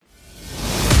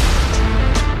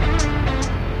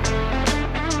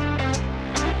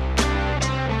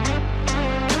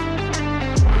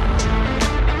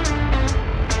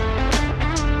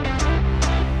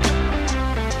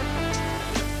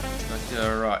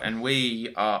Right, and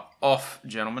we are off,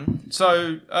 gentlemen.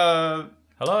 So, Hello.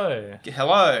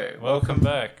 hello. Welcome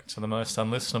back to the most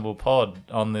unlistenable pod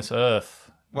on this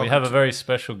earth. We have a very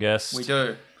special guest. We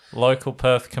do. Local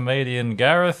Perth comedian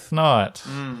Gareth Knight.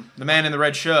 The man in the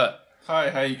red shirt. Hi,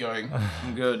 how you going?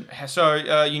 I'm good.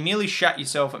 So, you nearly shat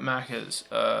yourself at Macca's.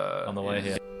 On the way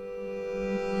here.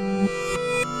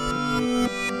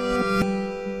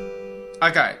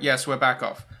 Okay, yes, we're back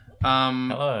off.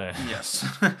 Hello. Yes.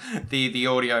 the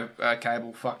audio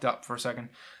cable fucked up for a second.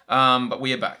 But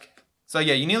we are back. So,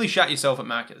 yeah, you nearly shat yourself at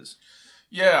Macca's.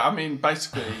 Yeah, I mean,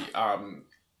 basically,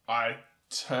 I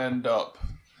turned up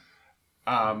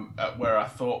at where I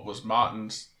thought was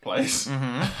Martin's place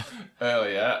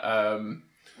earlier,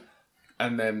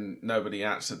 and then nobody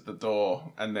answered the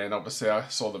door, and then obviously I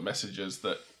saw the messages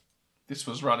that this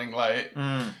was running late,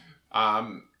 and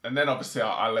then obviously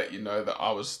I let you know that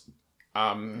I was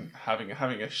having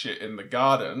a shit in the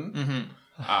garden,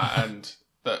 and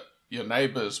that your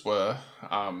neighbours were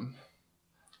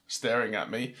staring at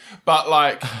me,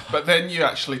 but then you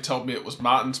actually told me it was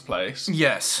Martin's place.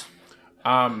 Yes.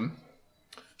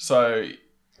 So,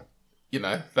 you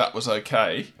know, that was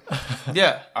okay.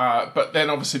 Yeah. But then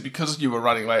obviously because you were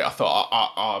running late, I thought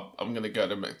I'm going to go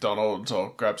to McDonald's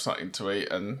or grab something to eat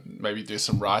and maybe do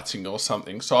some writing or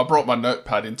something. So I brought my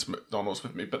notepad into McDonald's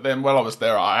with me. But then while I was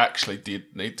there, I actually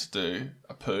did need to do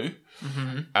a poo.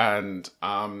 And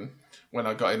when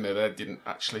I got in there, they didn't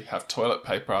actually have toilet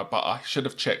paper, but I should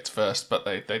have checked first, but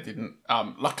they didn't.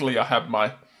 Luckily, I had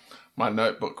my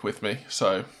notebook with me,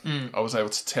 so I was able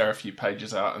to tear a few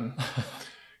pages out and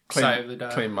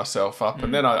clean myself up.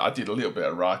 And then I did a little bit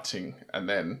of writing, and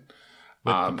then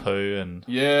With the poo and...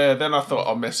 Yeah, then I thought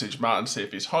I'll message Martin, see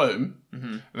if he's home.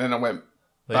 And then I went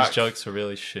These jokes are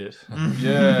really shit.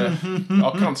 Yeah,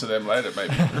 I'll come to them later,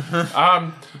 maybe.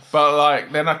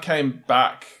 But then I came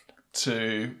back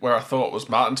to where I thought was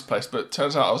Martin's place, but it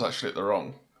turns out I was actually at the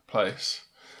wrong place.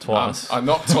 Twice. I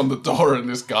knocked on the door and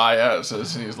this guy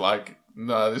answers and he's like,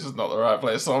 no, this is not the right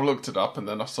place. So I looked it up and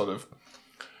then I sort of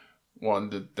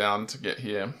wandered down to get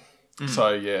here. So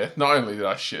yeah, not only did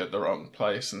I shit at the wrong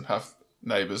place and have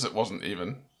neighbours, it wasn't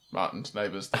even Martin's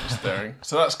neighbours that were staring.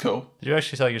 So that's cool. Did you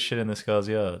actually take a shit in this guy's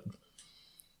yard?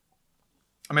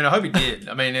 I mean, I hope he did.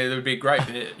 I mean, it would be a great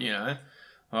bit, you know?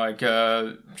 Like,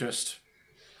 just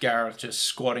Gareth just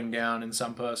squatting down in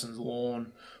some person's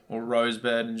lawn or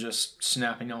rosebed and just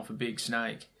snapping off a big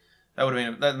snake. That would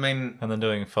have been... And then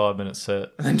doing a 5-minute set.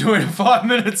 And then doing a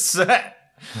 5-minute set.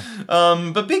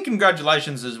 But big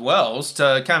congratulations as well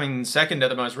to coming second at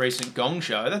the most recent Gong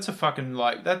Show. That's a fucking,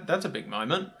 that's a big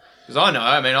moment. Because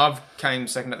I've came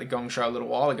second at the Gong Show a little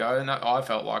while ago, and I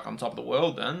felt like on top of the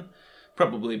world then.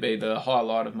 Probably be the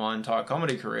highlight of my entire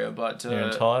comedy career, but... Your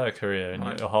entire career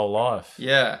and your whole life.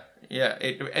 Yeah.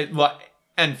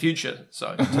 And future,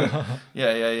 so...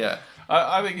 yeah.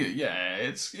 I think,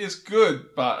 it's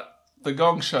good, but the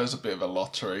Gong Show's a bit of a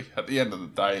lottery. At the end of the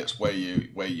day, it's where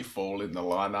you fall in the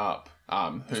lineup.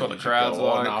 Who what the did crowd's you go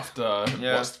on like. after?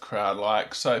 Yeah. What's the crowd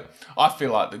like? So I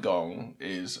feel like the Gong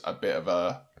is a bit of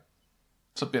a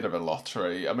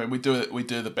lottery. I mean, we do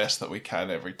the best that we can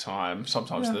every time.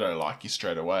 Sometimes they don't like you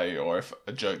straight away, or if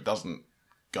a joke doesn't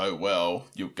go well,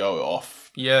 you go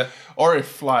off. Yeah. Or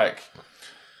if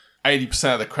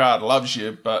 80% of the crowd loves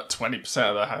you, but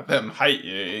 20% of them hate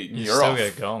you, you're still off.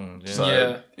 get gonged. Yeah.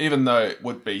 So even though it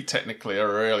would be technically a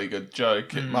really good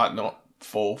joke, it might not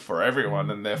fall for everyone,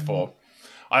 and therefore,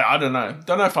 I don't know.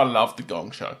 Don't know if I love the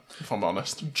Gong Show, if I'm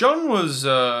honest. John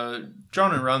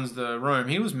who runs the room,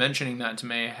 he was mentioning that to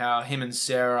me, how him and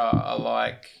Sarah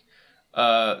are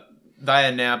they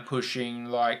are now pushing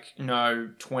 20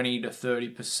 to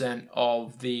 30%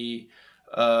 of the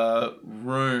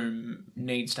room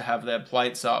needs to have their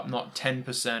plates up, not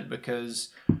 10%, because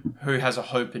who has a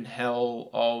hope in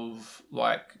hell of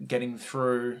getting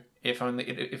through if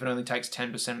it only takes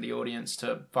 10% of the audience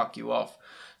to fuck you off.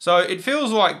 So it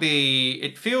feels like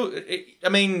I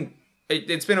think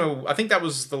that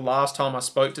was the last time I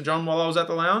spoke to John while I was at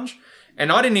the lounge,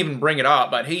 and I didn't even bring it up,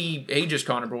 but he just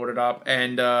kind of brought it up,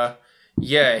 and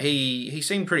he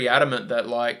seemed pretty adamant that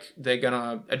they're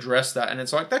gonna address that, and it's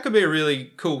that could be a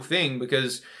really cool thing,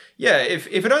 because if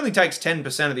it only takes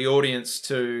 10% of the audience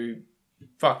to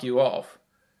fuck you off,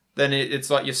 then it's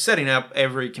you're setting up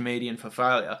every comedian for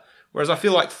failure. Whereas I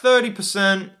feel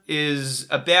 30% is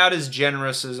about as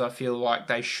generous as I feel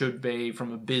they should be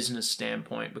from a business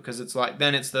standpoint, because it's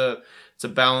then it's a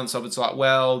balance of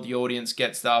the audience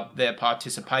gets their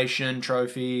participation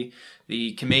trophy,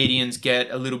 the comedians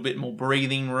get a little bit more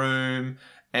breathing room,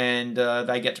 and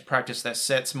they get to practice their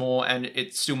sets more, and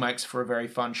it still makes for a very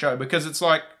fun show, because it's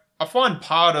I find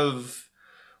part of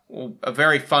a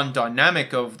very fun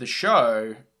dynamic of the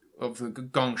show, of the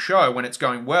Gong Show, when it's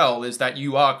going well, is that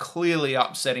you are clearly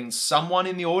upsetting someone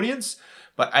in the audience,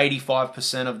 but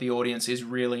 85% of the audience is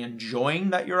really enjoying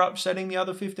that you're upsetting the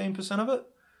other 15% of it.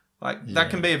 Like, that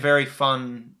can be a very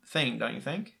fun thing, don't you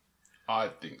think? I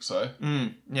think so.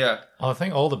 Yeah. I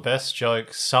think all the best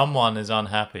jokes, someone is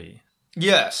unhappy.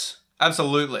 Yes,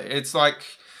 absolutely. It's like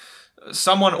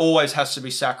someone always has to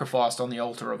be sacrificed on the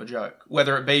altar of a joke,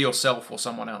 whether it be yourself or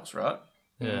someone else, right?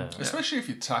 Yeah. Especially if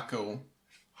you tackle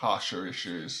harsher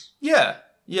issues. Yeah,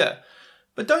 yeah.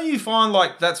 But don't you find,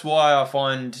 like, that's why I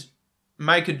find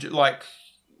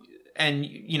and,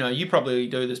 you know, you probably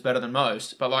do this better than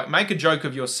most, but, like, make a joke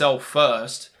of yourself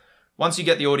first. Once you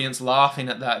get the audience laughing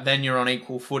at that, then you're on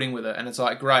equal footing with it. And it's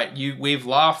like, great, we've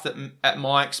laughed at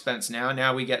my expense now.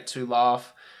 Now we get to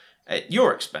laugh at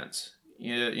your expense.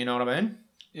 You know what I mean?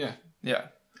 Yeah. Yeah.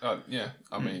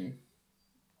 I mean,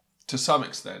 to some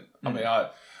extent. I mean,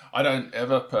 I don't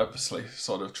ever purposely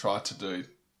sort of try to do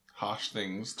harsh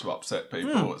things to upset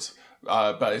people. It's,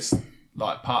 but it's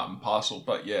like part and parcel.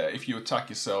 But yeah, if you attack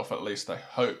yourself, at least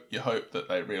you hope that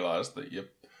they realise that you're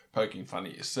poking fun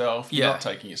at yourself. You're not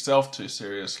taking yourself too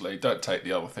seriously. Don't take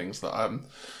the other things that I'm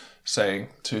saying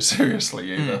too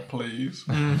seriously either, please.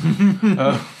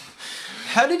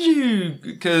 How did you...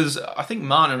 Because I think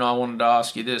Martin and I wanted to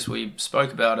ask you this. We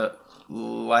spoke about it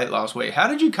late last week. How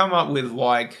did you come up with,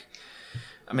 like...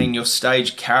 I mean, your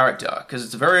stage character, because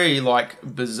it's a very, like,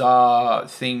 bizarre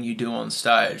thing you do on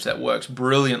stage that works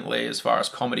brilliantly as far as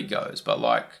comedy goes. But,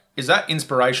 like, is that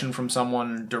inspiration from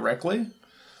someone directly?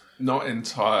 Not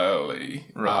entirely.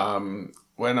 Right.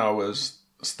 When I was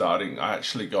starting, I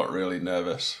actually got really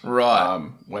nervous. Right.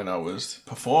 When I was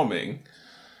performing.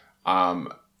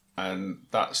 And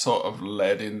that sort of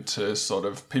led into sort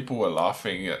of people were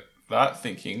laughing at that,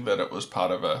 thinking that it was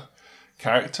part of a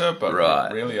character, but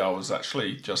really I was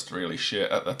actually just really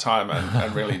shit at the time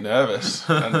and really nervous,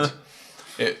 and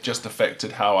it just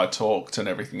affected how I talked and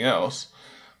everything else.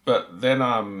 But then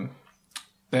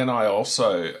I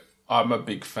also, I'm a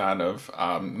big fan of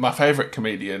my favourite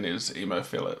comedian is Emo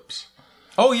Phillips.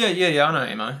 Oh yeah, I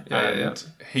know Emo. Yeah.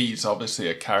 He's obviously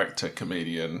a character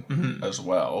comedian as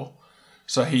well,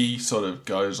 so he sort of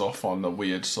goes off on the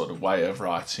weird sort of way of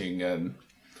writing, and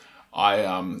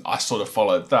I sort of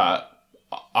followed that.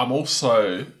 I'm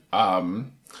also,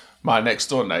 my next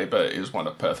door neighbour is one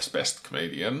of Perth's best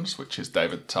comedians, which is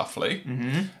David Tuffley,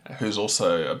 who's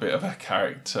also a bit of a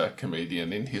character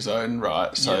comedian in his own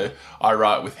right. So I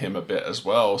write with him a bit as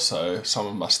well. So some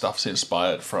of my stuff's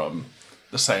inspired from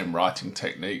the same writing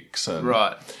techniques and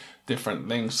different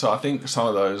things. So I think some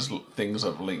of those things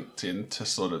have linked into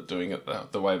sort of doing it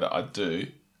the way that I do.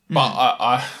 But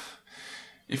I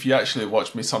if you actually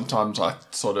watch me, sometimes I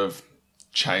sort of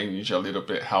change a little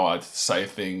bit how I say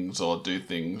things or do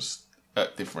things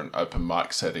at different open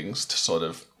mic settings to sort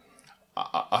of,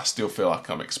 I still feel like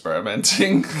I'm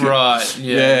experimenting. Right.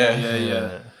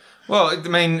 Yeah. Well, I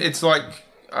mean, it's like,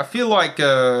 I feel like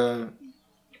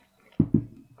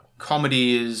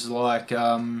comedy is like,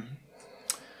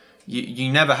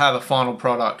 you never have a final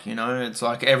product, you know? It's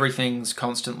like everything's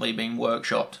constantly being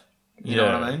workshopped. You know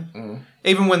what I mean?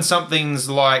 Even when something's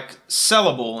like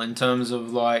sellable in terms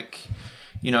of like,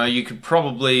 you know, you could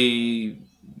probably,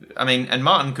 I mean, and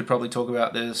Martin could probably talk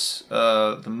about this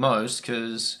the most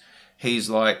because he's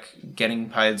like getting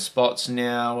paid spots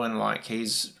now and like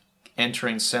he's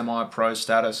entering semi-pro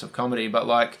status of comedy. But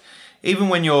like, even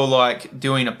when you're like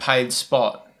doing a paid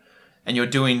spot and you're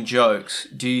doing jokes,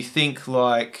 do you think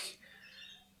like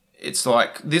it's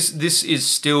like this is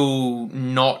still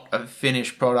not a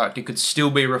finished product? It could still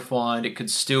be refined. It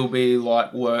could still be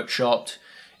like workshopped.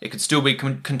 It could still be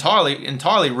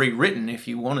entirely rewritten if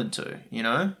you wanted to, you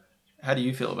know? How do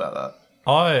you feel about that?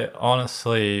 I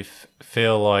honestly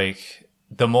feel like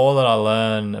the more that I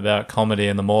learn about comedy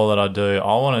and the more that I do,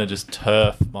 I want to just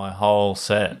turf my whole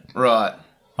set. Right.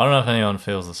 I don't know if anyone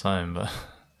feels the same, but...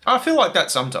 I feel like that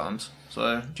sometimes.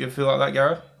 So, do you feel like that,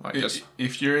 Gareth? Like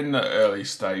if you're in the early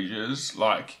stages,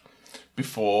 like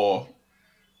before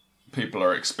people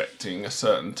are expecting a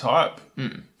certain type...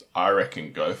 I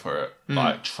reckon go for it.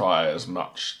 Like, try as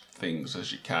much things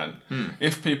as you can.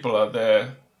 If people are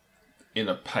there in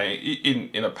a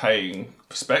paying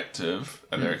perspective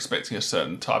and they're expecting a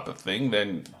certain type of thing,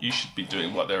 then you should be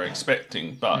doing what they're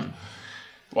expecting. But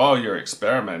while you're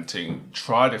experimenting,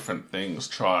 try different things,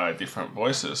 try different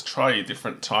voices, try your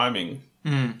different timing.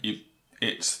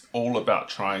 It's all about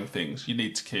trying things. You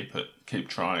need to keep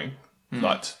trying,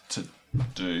 like to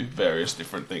do various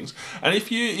different things. And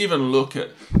if you even look at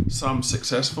some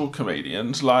successful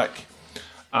comedians, like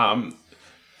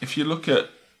if you look at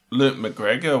Luke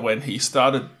McGregor, when he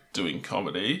started doing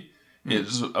comedy,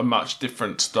 is a much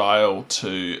different style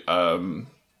to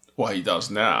what he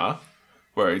does now,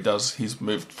 where he's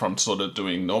moved from sort of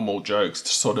doing normal jokes to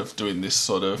sort of doing this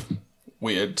sort of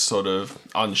weird, sort of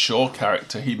unsure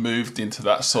character. He moved into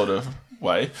that sort of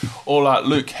way. Or like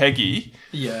Luke Heggie,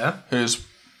 who's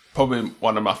probably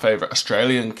one of my favourite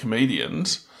Australian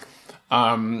comedians.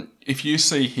 If you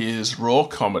see his raw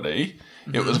comedy,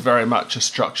 it was very much a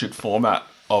structured format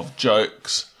of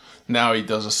jokes. Now he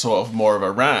does a sort of more of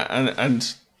a rant,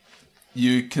 and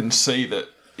you can see that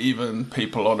even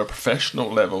people on a professional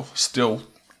level still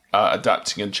are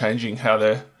adapting and changing how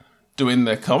they're doing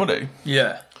their comedy.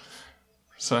 Yeah.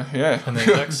 So, yeah. And the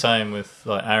exact same with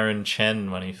like Aaron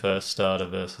Chen when he first started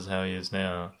versus how he is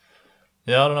now.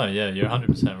 Yeah, I don't know. Yeah, you're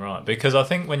 100% right. Because I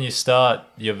think when you start,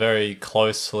 you're very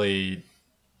closely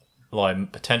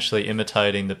like potentially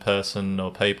imitating the person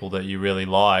or people that you really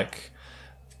like,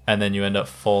 and then you end up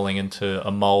falling into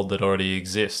a mold that already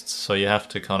exists. So you have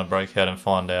to kind of break out and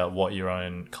find out what your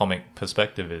own comic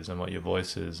perspective is and what your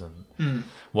voice is and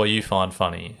what you find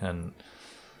funny. And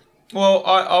well,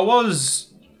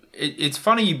 it's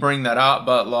funny you bring that up,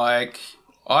 but like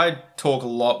I talk a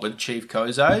lot with Chief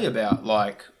Koze about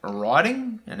like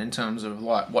writing and in terms of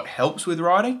like what helps with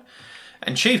writing.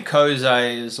 And Chief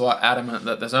Koze is like adamant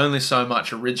that there's only so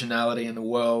much originality in the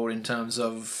world in terms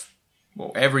of,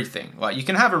 well, everything. Like you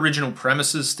can have original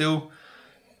premises still,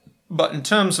 but in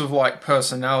terms of like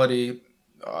personality,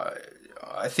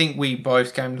 I think we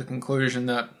both came to the conclusion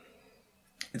that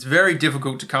it's very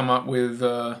difficult to come up with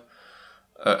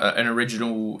an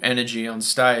original energy on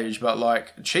stage. But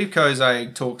like Chief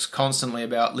Koze talks constantly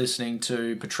about listening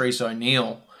to Patrice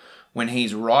O'Neill when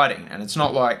he's writing, and it's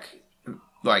not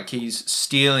like he's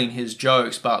stealing his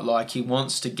jokes, but like he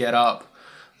wants to get up,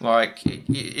 like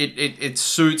it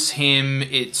suits him,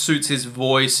 it suits his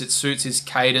voice, it suits his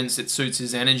cadence, it suits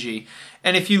his energy.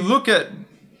 And if you look at,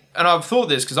 and I've thought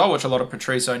this because I watch a lot of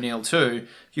Patrice O'Neill too,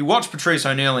 if you watch Patrice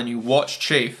O'Neill and you watch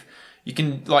Chief, you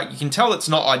can tell it's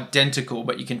not identical,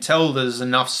 but you can tell there's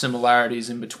enough similarities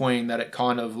in between that it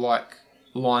kind of like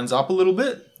lines up a little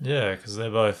bit. yeah, because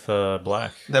they're both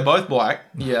black. They're both black,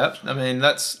 yeah. I mean,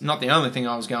 that's not the only thing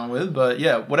I was going with, but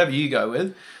yeah, whatever you go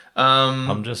with.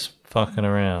 I'm just fucking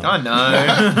around. I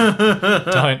know.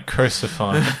 Don't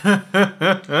crucify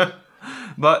me.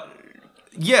 But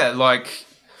yeah, like,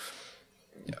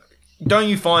 don't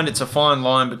you find it's a fine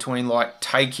line between like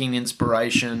taking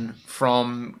inspiration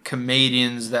from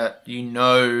comedians that you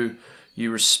know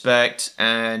you respect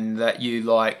and that you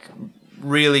like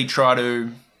really try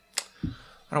to,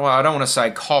 I don't want to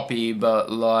say copy,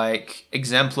 but like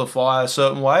exemplify a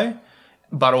certain way,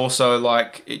 but also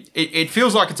like it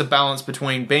feels like it's a balance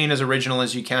between being as original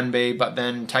as you can be, but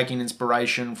then taking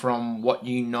inspiration from what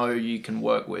you know you can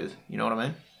work with. You know what I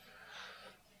mean?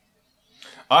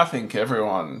 I think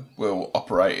everyone will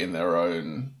operate in their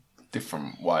own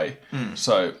different way.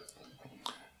 So,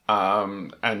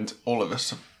 and all of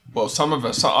us, well, some of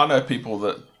us, I know people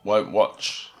that won't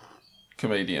watch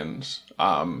comedians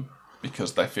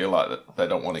because they feel like that they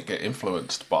don't want to get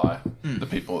influenced by the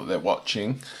people that they're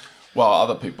watching, while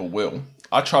other people will.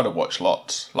 I try to watch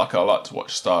lots. Like, I like to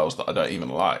watch styles that I don't even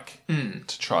like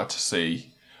to try to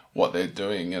see what they're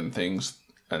doing and things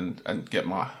and get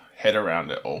my head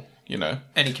around it all, you know.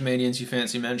 Any comedians you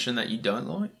fancy mention that you don't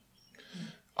like?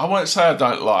 I won't say I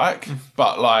don't like,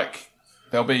 but like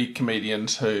there'll be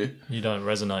comedians who You don't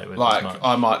resonate with like as much.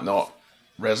 I might not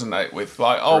resonate with.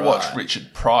 Like I'll watch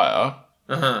Richard Pryor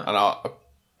and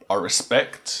I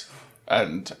respect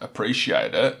and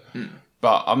appreciate it,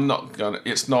 but I'm not gonna.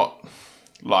 It's not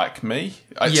like me.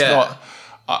 It's not.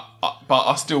 But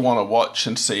I still want to watch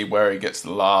and see where he gets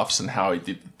the laughs and how he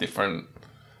did different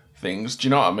things. Do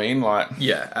you know what I mean? Like,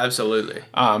 yeah, absolutely.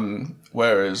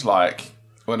 Whereas like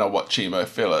when I watch Emo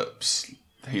Phillips,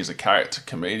 he's a character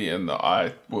comedian that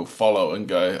I will follow and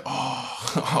go,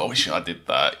 oh, I wish I did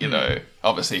that. You know,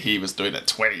 obviously he was doing it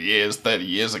 20 years, 30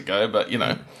 years ago, but you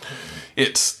know,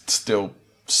 it's still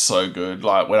so good.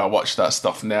 Like when I watch that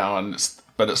stuff now, and it's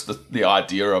the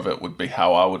idea of it would be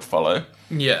how I would follow.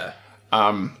 Yeah.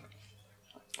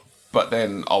 But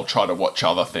then I'll try to watch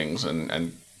other things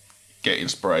and get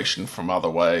inspiration from other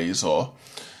ways, or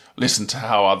listen to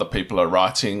how other people are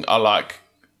writing. I like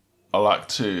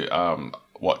to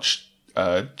watch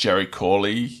Jerry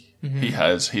Corley. He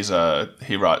writes he's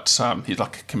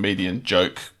like a comedian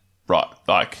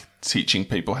like teaching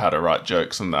people how to write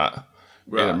jokes and that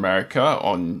in America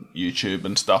on YouTube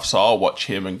and stuff. So I'll watch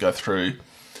him and go through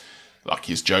like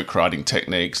his joke writing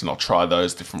techniques, and I'll try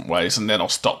those different ways, and then I'll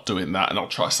stop doing that and I'll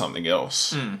try something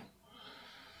else.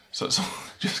 So it's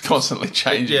just constantly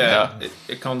changing. Yeah,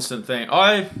 a constant thing.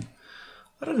 I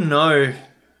don't know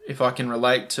if I can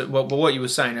relate to what you were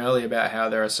saying earlier about how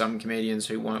there are some comedians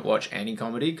who won't watch any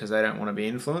comedy because they don't want to be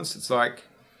influenced. It's like,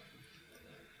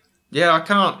 yeah, I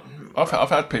can't. I've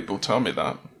had people tell me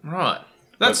that. Right.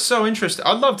 That's so interesting.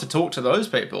 I'd love to talk to those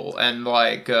people and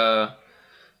like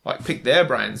pick their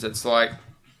brains. It's like,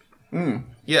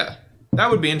 yeah,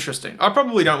 that would be interesting. I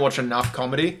probably don't watch enough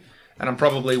comedy, and I'm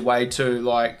probably way too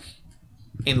like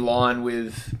in line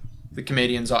with the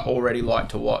comedians I already like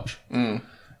to watch.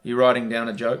 You writing down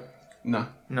a joke? No.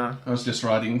 No. I was just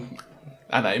writing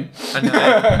a name. A name?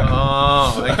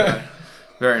 Oh, okay.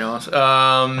 Very nice.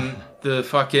 The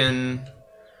fucking...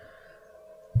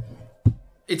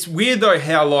 It's weird though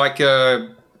how like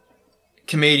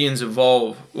comedians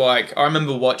evolve. Like I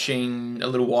remember watching a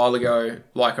little while ago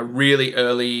like a really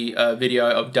early video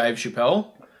of Dave Chappelle.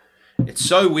 It's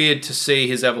so weird to see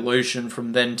his evolution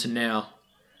from then to now.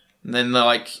 And then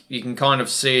like you can kind of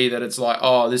see that it's like,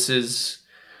 oh, this is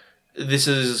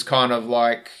kind of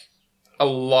like a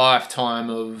lifetime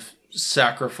of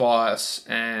sacrifice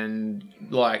and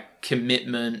like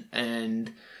commitment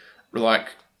and like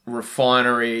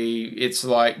refinery. It's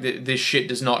like this shit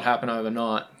does not happen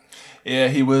overnight. Yeah,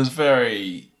 he was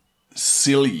very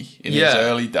silly in his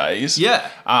early days. Yeah.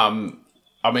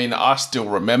 I mean, I still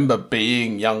remember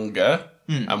being younger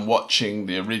and watching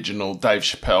the original Dave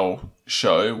Chappelle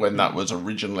show when that was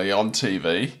originally on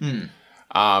TV.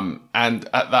 And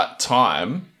at that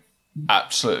time,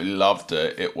 absolutely loved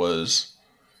it. It was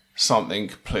something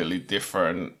completely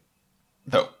different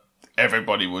that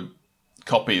everybody would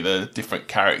copy the different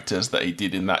characters that he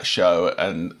did in that show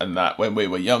and that when we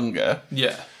were younger.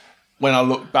 Yeah. When I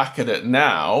look back at it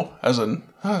now, as I'm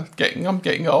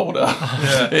getting older,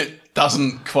 it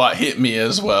doesn't quite hit me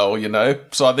as well, you know?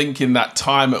 So I think in that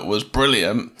time it was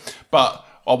brilliant, but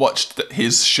I watched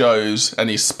his shows and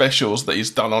his specials that he's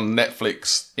done on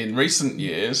Netflix in recent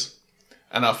years,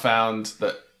 and I found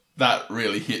that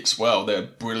really hits well. They're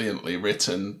brilliantly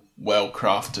written,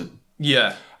 well-crafted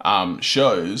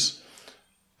shows,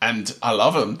 and I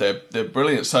love them. They're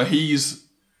brilliant. So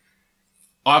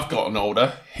I've gotten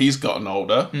older, he's gotten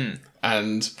older,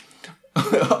 and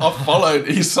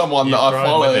he's someone that I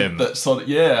followed that sort of,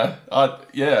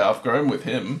 I've grown with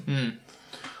him.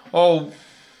 Oh,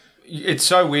 it's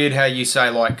so weird how you say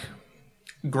like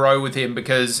grow with him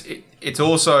because it's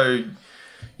also,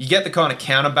 you get the kind of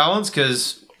counterbalance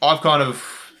because I've kind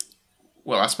of,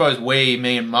 well, I suppose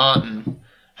me and Martin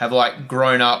have like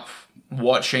grown up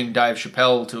watching Dave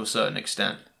Chappelle to a certain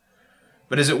extent.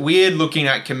 But is it weird looking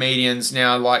at comedians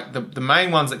now, like the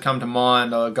main ones that come to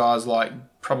mind are guys like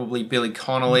probably Billy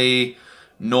Connolly,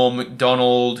 Norm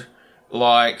Macdonald,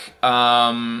 like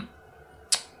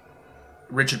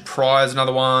Richard Pryor's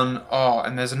another one. Oh,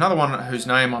 and there's another one whose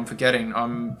name I'm forgetting.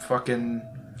 I'm fucking...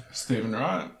 Stephen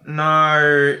Wright?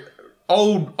 No,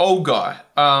 old guy.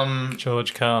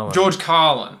 George Carlin. George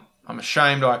Carlin. I'm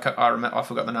ashamed I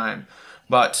forgot the name.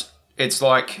 But it's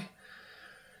like...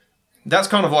 That's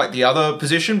kind of like the other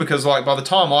position because like by the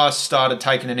time I started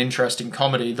taking an interest in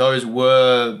comedy, those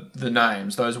were the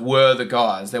names. Those were the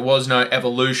guys. There was no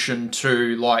evolution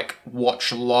to like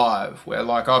watch live where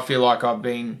like I feel like I've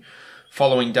been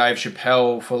following Dave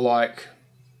Chappelle for like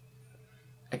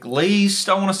at least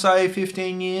I want to say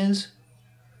 15 years.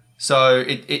 So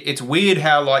it's weird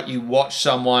how like you watch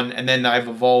someone and then they've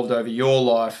evolved over your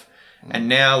life and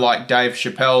now like Dave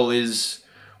Chappelle is...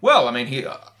 Well, I mean,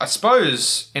 I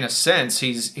suppose, in a sense,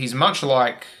 he's much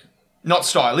like, not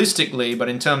stylistically, but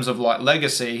in terms of, like,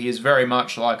 legacy, he is very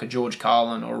much like a George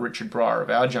Carlin or Richard Pryor of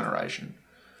our generation.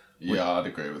 Yeah, I'd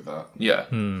agree with that. Yeah.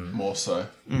 More so.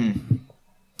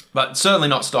 But certainly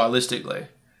not stylistically.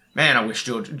 Man, I wish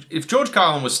if George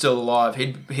Carlin was still alive,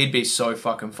 he'd be so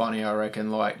fucking funny, I reckon,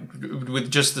 like,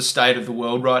 with just the state of the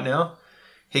world right now.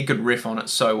 He could riff on it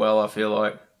so well, I feel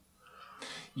like.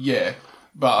 Yeah.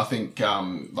 But I think,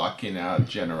 like in our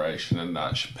generation and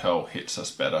that, Chappelle hits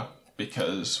us better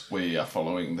because we are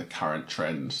following the current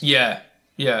trends. Yeah,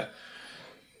 yeah.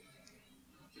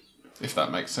 If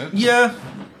that makes sense. Yeah.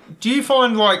 Do you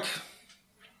find, like...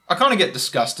 I kind of get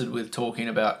disgusted with talking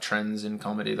about trends in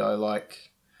comedy, though.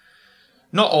 Like,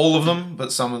 not all of them,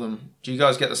 but some of them. Do you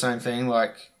guys get the same thing?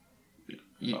 Like...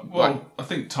 I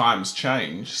think times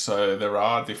change, so there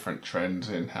are different trends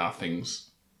in how things...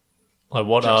 Like,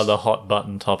 what are the hot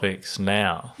button topics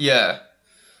now? Yeah.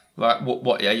 Like,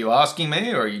 what are you asking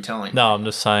me or are you telling me? No, I'm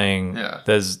just saying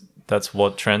that's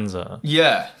what trends are.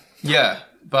 Yeah, yeah.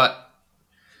 But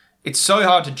it's so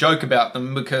hard to joke about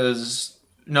them because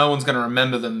no one's going to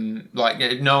remember them.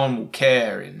 Like, no one will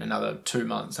care in another 2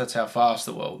 months. That's how fast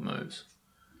the world moves.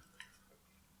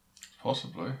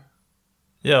 Possibly.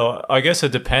 Yeah, well, I guess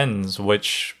it depends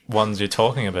which ones you're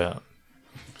talking about.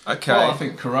 Okay. Well, I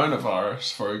think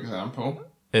coronavirus, for example,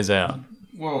 Is out.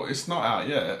 well, it's not out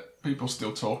yet. People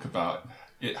still talk about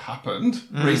it happened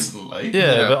recently.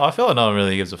 Yeah, but I feel like no one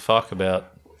really gives a fuck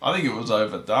about. I think it was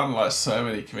overdone. Like, so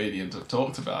many comedians have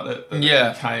talked about it that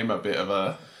Yeah. it became a bit of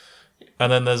a...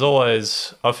 And then there's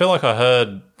always. I feel like I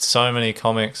heard so many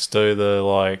comics do the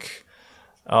like,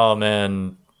 oh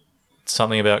man,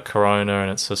 something about corona and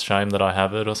it's a shame that I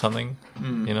have it or something.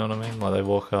 You know what I mean? Like they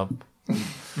walk up.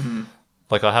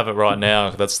 Like I have it right now.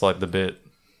 That's like the bit.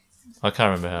 I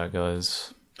can't remember how it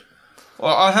goes.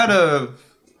 Well, I had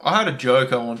a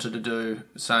joke I wanted to do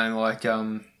saying like,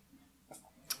 I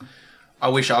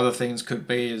wish other things could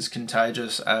be as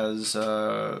contagious as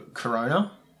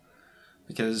corona,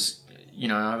 because I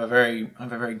have a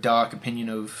very dark opinion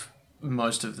of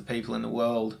most of the people in the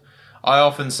world. I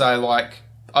often say like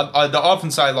I'd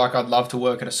love to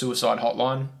work at a suicide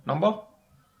hotline number,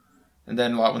 and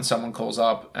then like when someone calls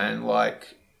up and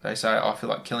like they say I feel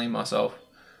like killing myself,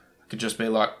 I could just be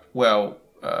like, well,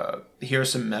 here are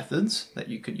some methods that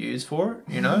you could use for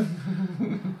it,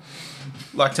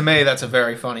 Like, to me, that's a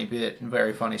very funny bit and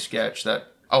very funny sketch that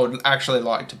I would actually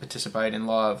like to participate in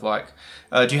live. Like,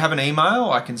 do you have an email?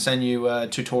 I can send you a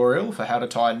tutorial for how to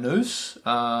tie a noose.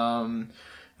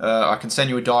 I can send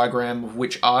you a diagram of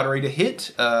which artery to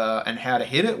hit and how to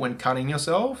hit it when cutting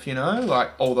yourself,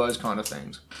 like all those kind of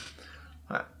things.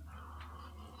 Right.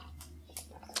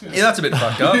 Yeah, that's a bit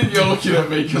fucked up. You're looking at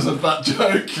me because of that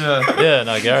joke. Yeah,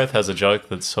 no, Gareth has a joke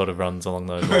that sort of runs along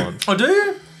those lines. Oh, do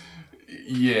you?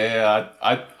 Yeah,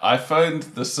 I phoned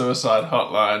the suicide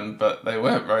hotline, but they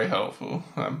weren't very helpful.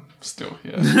 I'm still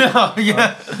here. Oh,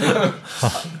 yeah.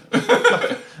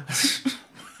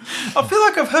 I feel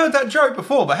like I've heard that joke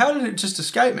before, but how did it just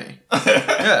escape me?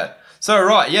 Yeah. So,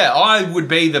 right, yeah, I would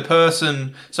be the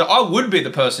person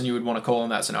you would want to call in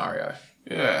that scenario.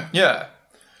 Yeah. Yeah.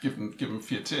 Give them a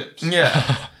few tips.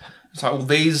 Yeah. It's like, well,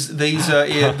 these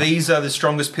are the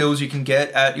strongest pills you can get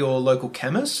at your local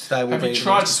chemist. They will Have be you the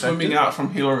tried most swimming effective. out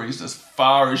from Hillary's as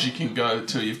far as you can go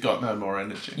till you've got no more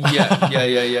energy? Yeah.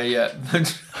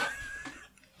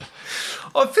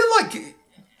 I feel like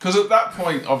Because at that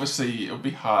point, obviously, it would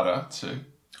be harder to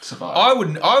survive.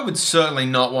 I would certainly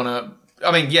not want to.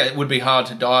 I mean, yeah, it would be hard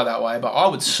to die that way, but I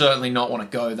would certainly not want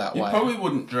to go that You way. probably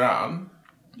wouldn't drown.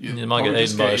 You might probably get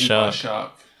just eaten by a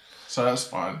shark. So that's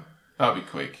fine. That'll be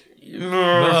quick.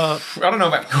 I don't know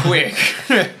about quick.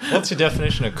 What's your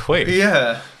definition of quick?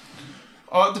 Yeah.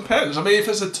 Oh, it depends. I mean, if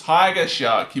it's a tiger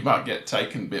shark, you might get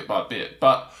taken bit by bit.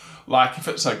 But, like, if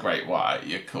it's a great white,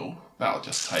 you're cool. That'll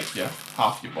just take you.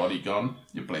 Half your body gone.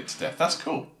 You bleed to death. That's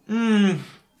cool.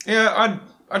 Yeah,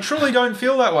 I truly don't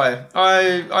feel that way.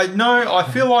 I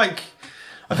feel like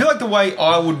the way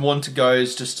I would want to go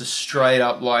is just a straight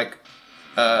up like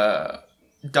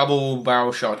double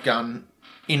barrel shotgun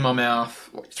in my mouth,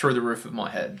 like, through the roof of my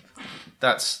head.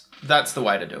 That's the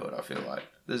way to do it, I feel like.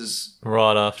 There's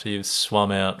Right after you've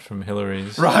swum out from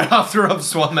Hillary's. right after I've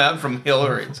swum out from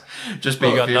Hillary's. Just be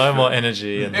You got no more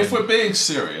energy. And If we're being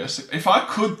serious, if I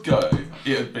could go,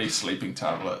 it would be sleeping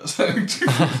tablets. To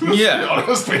Yeah. be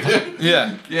honest with you.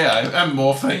 Yeah. Yeah, and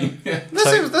morphine. Yeah.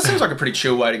 That seems like a pretty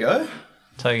chill way to go.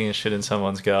 taking a shit in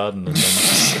someone's garden and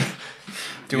then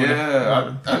Doing it.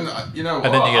 Yeah, you know what?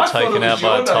 And then you get I thought taken it out was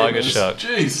by your a tiger neighbours. shark.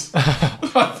 Jeez.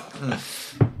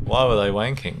 why were they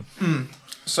wanking?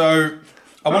 So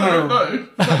I wanted to.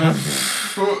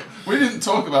 No. We didn't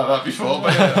talk about that before,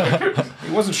 but yeah.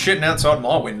 It wasn't shitting outside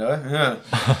my window. Yeah,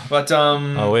 but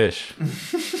I wish.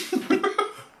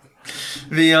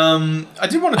 I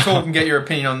did want to talk and get your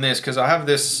opinion on this because I have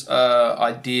this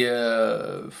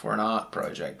idea for an art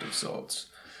project of sorts.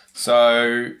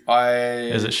 So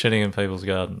Is it shitting in people's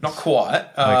gardens? not quite.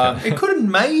 Okay. It could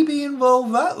maybe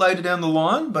involve that later down the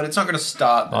line, but it's not going to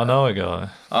start there. I know a guy.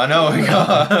 I know a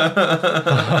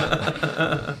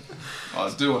guy.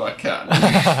 I'll do what I can.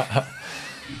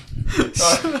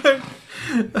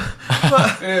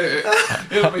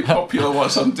 It'll be popular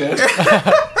once I'm dead.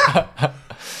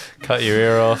 Cut your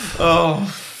ear off. Oh,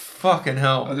 fucking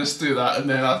hell. I'll just do that and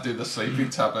then I'll do the sleeping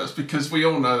tablets because we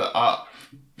all know that art,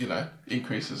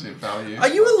 increases in value. Are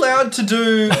you allowed to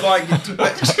do like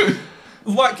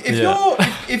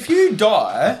if you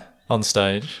die? On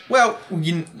stage. Well,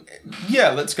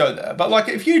 let's go there. But like,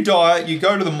 if you die, you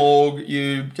go to the morgue,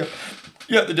 you get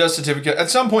the death certificate.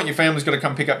 At some point, your family's got to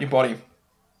come pick up your body.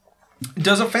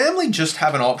 Does a family just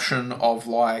have an option of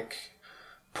like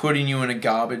putting you in a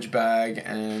garbage bag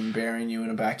and burying you in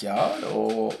a backyard,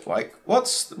 or like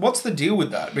what's the deal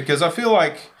with that? Because I feel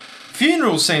like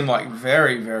funerals seem like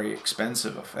very, very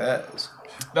expensive affairs.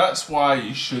 That's why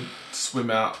you should swim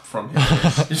out from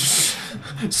here.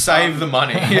 Save the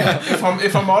money. Yeah.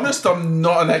 If I'm honest, I'm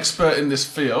not an expert in this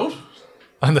field.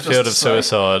 On the field to of say.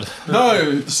 suicide.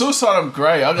 No, the suicide, I'm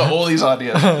great. I got all these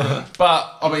ideas.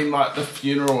 But, I mean, like, the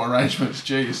funeral arrangements,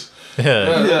 jeez. Yeah.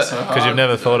 That's so Because you've hard.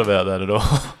 never thought about that at all.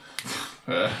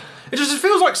 Yeah. It just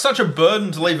feels like such a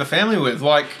burden to leave a family with.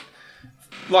 Like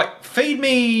feed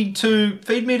me to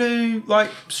like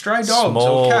stray dogs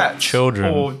Small or cats,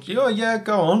 children. Or yeah,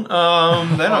 go on.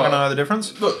 They're not gonna know the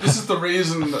difference. Look, this is the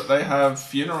reason that they have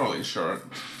funeral insurance.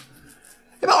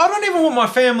 Yeah, but I don't even want my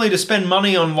family to spend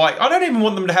money on I don't even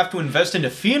want them to have to invest into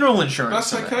funeral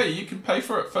insurance. That's okay. You can pay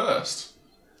for it first.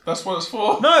 That's what it's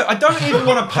for. No, I don't even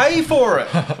want to pay for it.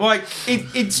 Like,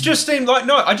 it's just seemed like,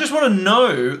 no, I just want to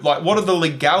know, like, what are the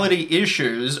legality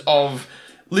issues of,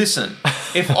 listen,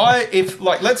 if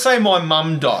let's say my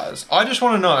mum dies, I just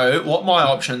want to know what my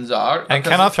options are. And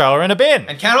can I throw her in a bin?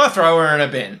 And can I throw her in a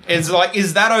bin? It's like,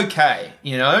 is that okay?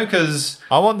 You know, because...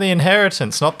 I want the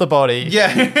inheritance, not the body.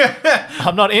 Yeah.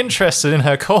 I'm not interested in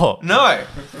her corpse. No.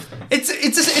 It's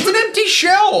an empty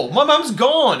shell. My mum's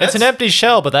gone. It's an empty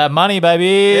shell, but that money,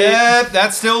 baby. Yeah,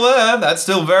 that's still there. That's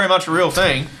still very much a real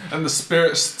thing. And the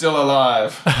spirit's still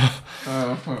alive.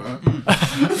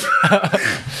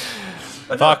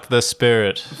 Fuck the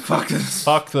spirit. Fuck this.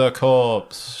 Fuck the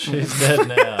corpse. She's dead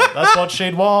now. That's what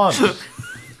she'd want.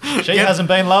 She hasn't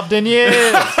been loved in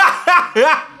years.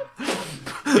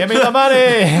 Give me the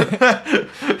money.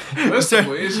 Where's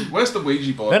the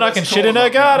Ouija board? Then I can shit in her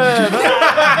garden.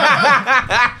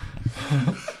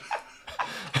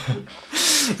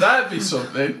 That'd be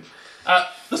something. At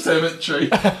the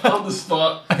cemetery, on the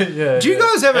spot. Yeah, Do you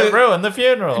guys ever... It ruined the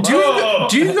funeral.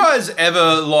 Do you guys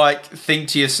ever like think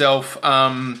to yourself,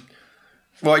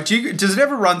 like, does it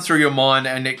ever run through your mind?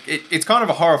 And it's kind of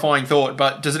a horrifying thought,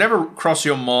 but does it ever cross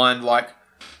your mind, like,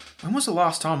 when was the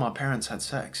last time my parents had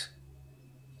sex?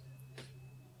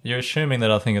 You're assuming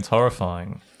that I think it's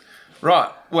horrifying.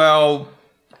 Right. Well,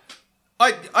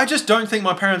 I just don't think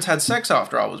my parents had sex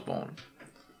after I was born.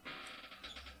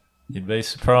 You'd be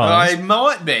surprised. I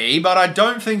might be, but I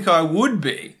don't think I would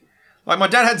be. Like, my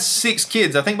dad had 6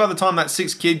 kids. I think by the time that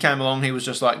 6th kid came along, he was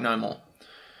just like, no more.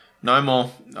 No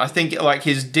more. I think, like,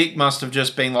 his dick must have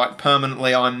just been, like,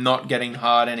 permanently, I'm not getting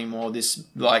hard anymore. This,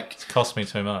 like... It's cost me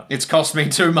too much. It's cost me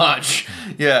too much.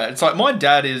 Yeah, it's like, my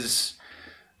dad is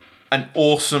an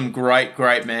awesome, great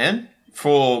man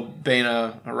for being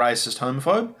a racist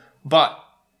homophobe, but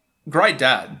great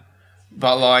dad.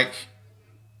 But, like...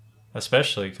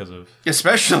 Especially because of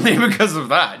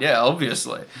that, yeah,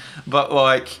 obviously. But,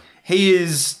 like, he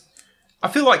is... I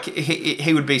feel like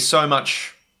he would be so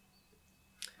much...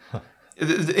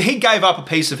 He gave up a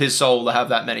piece of his soul to have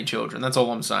that many children. That's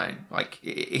all I'm saying. Like,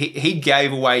 he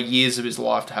gave away years of his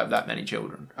life to have that many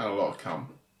children. And a lot of cum.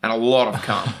 And a lot of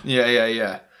cum.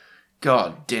 Yeah.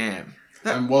 God damn.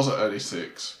 And was it only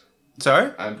 6?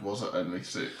 Sorry? And was it only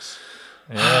 6?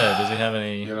 Yeah, does he have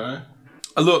any... You know?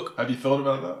 Look, Have you thought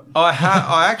about that?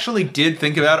 I actually did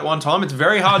think about it one time. It's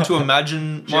very hard to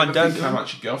imagine Do you my ever dad... think how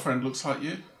much your girlfriend looks like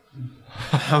you?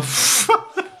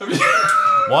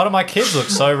 Why do my kids look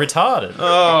so retarded?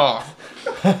 Oh.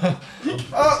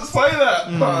 Oh, say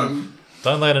that, man.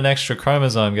 Don't let an extra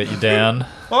chromosome get you down.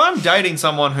 Well, I'm dating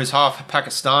someone who's half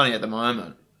Pakistani at the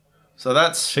moment. So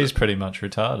that's... She's pretty much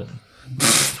retarded.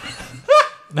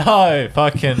 No,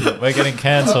 fucking, we're getting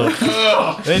cancelled.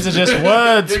 These are just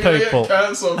words, You're gonna people. get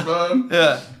cancelled, man.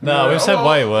 Yeah. No, we've said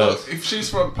way worse. Look, if she's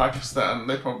from Pakistan,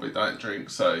 they probably don't drink,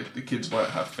 so the kids won't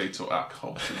have fetal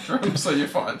alcohol syndrome, so you're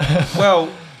fine. Well,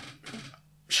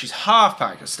 she's half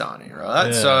Pakistani, right? Yeah.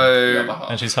 The So other half.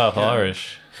 And she's half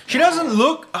Irish. she doesn't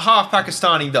look half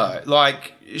Pakistani though.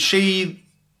 Like she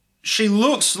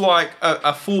looks like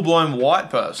a full blown white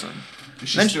person. Is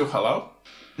she still halal?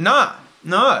 No.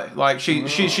 Like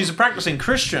she's a practicing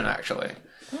Christian actually,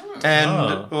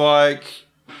 and like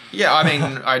yeah, I mean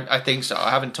I think so.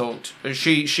 I haven't talked.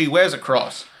 She wears a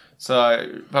cross,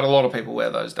 so but a lot of people wear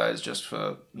those days just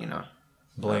for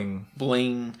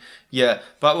Bling. Yeah,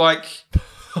 but like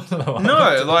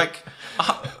no, like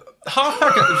half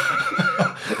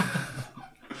Pakistan.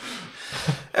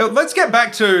 Let's get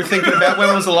back to thinking about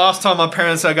when was the last time my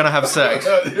parents are going to have sex.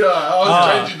 Yeah, I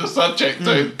was changing the subject,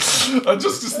 dude.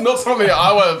 It's not something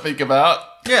I want to think about.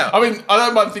 Yeah. I mean, I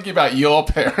don't mind thinking about your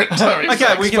parents having Okay,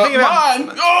 sex, we can but think about-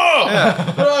 mine. Oh!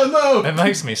 Yeah. Oh, It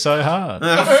makes me so hard.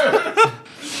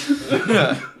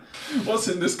 Yeah. What's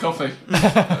in this coffee?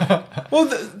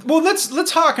 Well,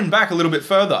 let's harken back a little bit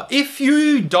further. If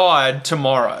you died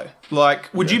tomorrow, like,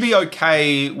 would you be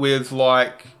okay with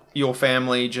like your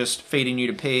family just feeding you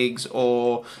to pigs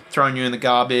or throwing you in the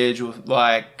garbage or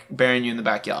like burying you in the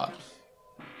backyard.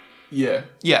 Yeah.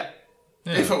 Yeah.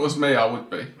 If it was me, I would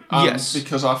be. Yes.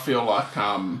 Because I feel like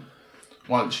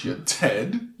once you're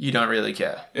dead, You don't really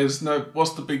care.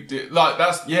 what's the big deal? Like,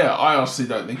 I honestly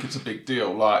don't think it's a big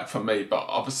deal, like, for me, but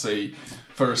obviously,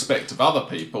 for respect of other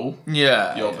people,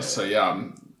 Yeah. you obviously,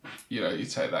 you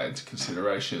take that into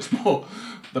consideration. It's more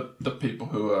the people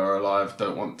who are alive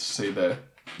don't want to see their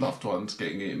loved ones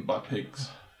getting eaten by pigs,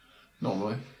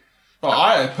 normally. But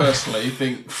I personally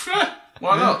think,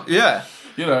 why not? Yeah.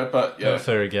 But yeah.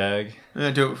 For a gag.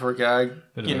 Yeah, do it for a gag.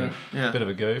 Bit of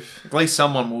a goof. At least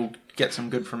someone will get some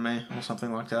good from me or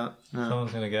something like that. Yeah.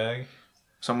 Someone's going to gag.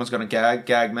 Someone's going to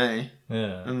gag me.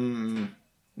 Yeah.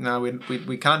 No,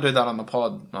 we can't do that on the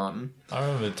pod, Martin. I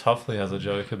remember Tuffley has a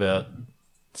joke about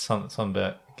something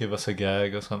about give us a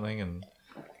gag or something, and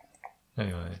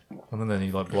anyway, and then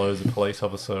he like blows a police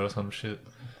officer or some shit.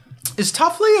 Is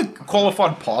Tuffley a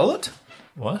qualified pilot?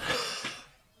 What?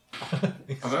 I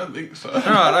don't think so.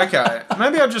 Alright, okay.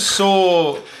 Maybe I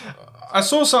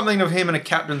saw something of him in a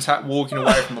captain's hat walking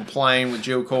away from a plane with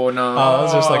Jill Cordner. Oh, that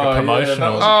was just like a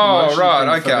promotional.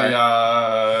 Right, okay.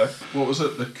 What was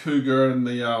it? The Cougar and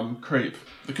the Creep.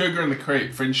 The Cougar and the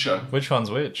Creep Fringe show. Which one's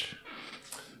which?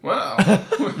 Wow.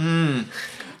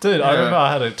 Dude, I remember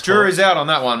I had a talk. Jury's out on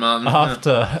that one, man.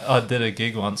 After I did a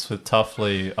gig once with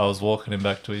Tuffley, I was walking him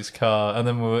back to his car, and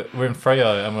then we're in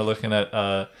Freo, and we're looking at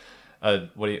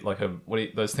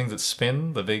those things that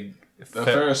spin, the big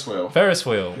Ferris wheel. Ferris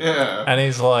wheel. Yeah. And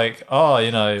he's like,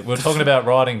 we're talking about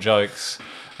writing jokes,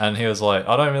 and he was like,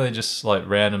 I don't really just like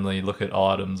randomly look at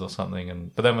items or something,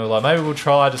 but then we were like, maybe we'll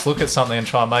just look at something and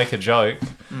try and make a joke.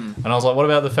 And I was like, what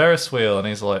about the Ferris wheel? And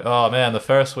he's like, oh man, the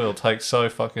Ferris wheel takes so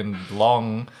fucking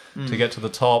long to get to the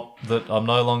top that I'm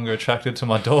no longer attracted to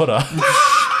my daughter.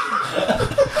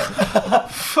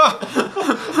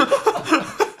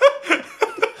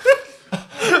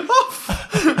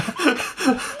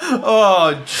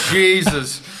 Oh,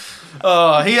 Jesus.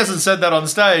 Oh, he hasn't said that on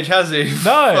stage, has he?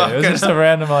 No, it was just a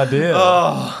random idea.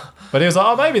 Oh. But he was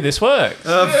like, maybe this works.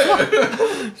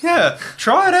 Yeah,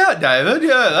 try it out, David.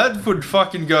 Yeah, that would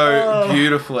fucking go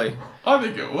beautifully. I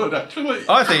think it would, actually.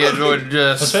 I think it would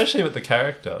just... Especially with the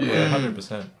character. Yeah. 100%.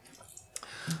 You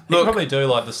could probably do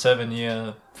like the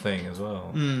 7-year thing as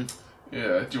well.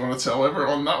 Yeah, do you want to tell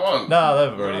everyone that one? No,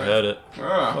 they've already heard it.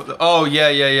 Oh,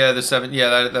 yeah, the 7.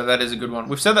 Yeah, that is a good one.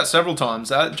 We've said that several times.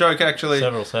 That joke actually...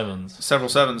 Several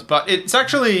sevens. But it's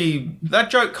actually... That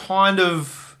joke kind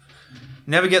of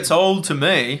never gets old to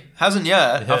me. Hasn't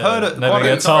yet. Yeah, I've heard it. never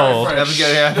gets old.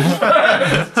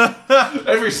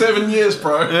 Every 7 years,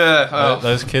 bro. Yeah.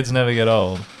 Those kids never get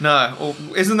old. No. Well,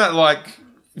 isn't that like...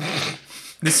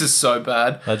 This is so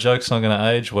bad. That joke's not going to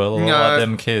age well, or like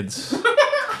them kids.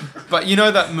 But you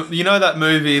know that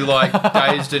movie, like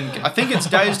Dazed and I think it's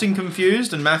Dazed and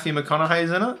Confused, and Matthew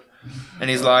McConaughey's in it, and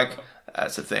he's like,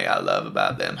 "That's the thing I love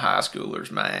about them high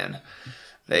schoolers, man.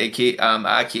 I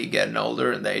keep getting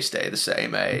older and they stay the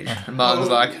same age." And Mom's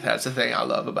like, "That's the thing I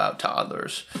love about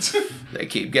toddlers. They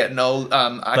keep getting old.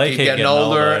 I keep getting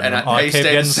older and they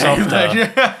stay the same age."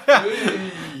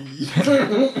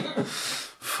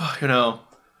 Fucking hell.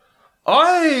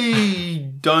 I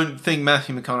don't think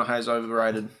Matthew McConaughey's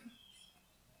overrated.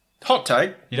 Hot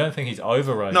take. You don't think he's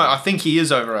overrated? No, I think he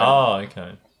is overrated. Oh,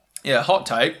 okay. Yeah, hot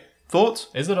take. Thoughts?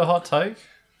 Is it a hot take?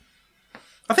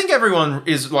 I think everyone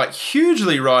is like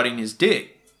hugely riding his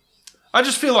dick. I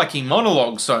just feel like he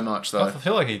monologues so much, though. I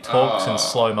feel like he talks in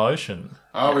slow motion.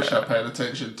 I wish I paid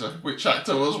attention to which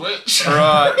actor was which.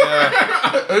 Right,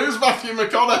 yeah. Who's Matthew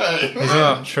McConaughey? He's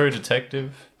in True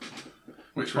Detective.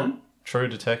 Which one? True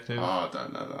Detective. Oh, I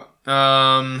don't know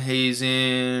that. He's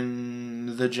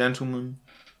in The Gentleman.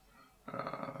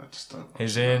 I just don't.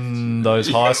 He's in those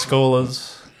high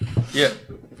schoolers. Yeah.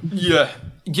 Yeah.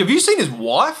 Have you seen his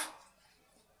wife?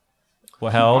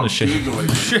 Well, how old is she?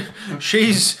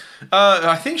 She's,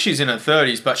 I think she's in her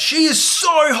 30s, but she is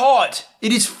so hot.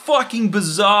 It is fucking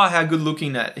bizarre how good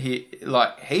looking she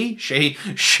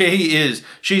is.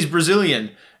 She's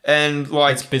Brazilian. And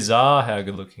like, it's bizarre how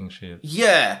good looking she is.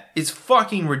 Yeah, it's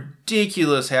fucking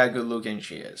ridiculous how good looking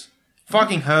she is.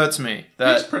 Fucking hurts me.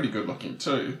 He's pretty good looking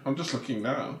too. I'm just looking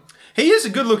now. He is a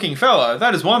good looking fellow.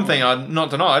 That is one thing I'd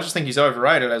not deny. I just think he's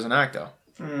overrated as an actor.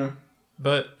 Yeah.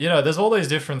 But, you know, there's all these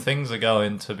different things that go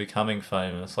into becoming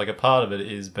famous. Like, a part of it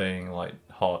is being, like,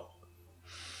 hot.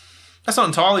 That's not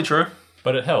entirely true.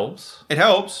 But it helps. It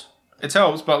helps. It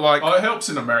helps, but like... Oh, it helps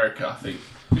in America, I think.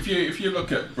 If you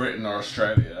look at Britain or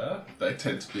Australia, they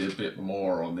tend to be a bit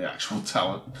more on the actual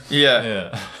talent.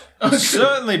 Yeah.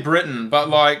 Certainly Britain, but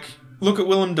like, look at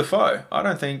Willem Dafoe. I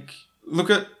don't think...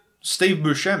 Look at Steve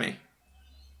Buscemi.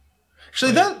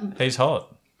 Actually, He's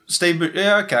hot.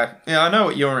 Yeah, okay. Yeah, I know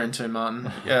what you're into,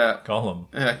 Martin. Yeah. Gollum.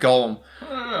 Yeah, Gollum.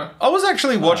 I was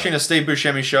actually watching a Steve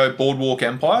Buscemi show, Boardwalk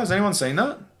Empire. Has anyone seen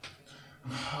that?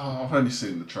 Oh, I've only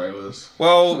seen the trailers.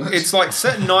 Well, it's like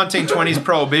set in 1920s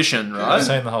Prohibition, right? I've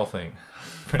seen the whole thing.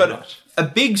 Pretty much. A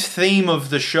big theme of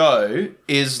the show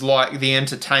is like the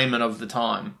entertainment of the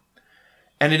time.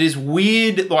 And it is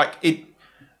weird, like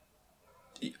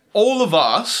all of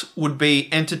us would be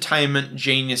entertainment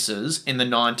geniuses in the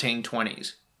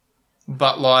 1920s.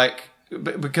 But like,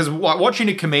 because watching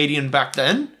a comedian back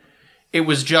then, it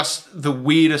was just the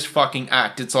weirdest fucking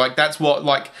act. It's like, that's what,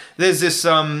 like, there's this,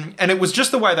 and it was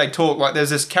just the way they talk. Like,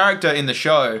 there's this character in the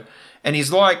show, and he's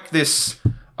like this,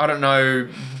 I don't know,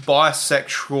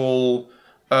 bisexual,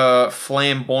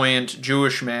 flamboyant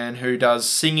Jewish man who does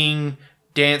singing,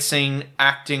 dancing,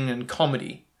 acting, and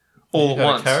comedy all at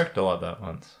once. Hmm. You had a character like that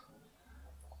once.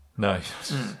 No.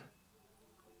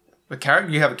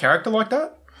 You have a character like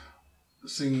that?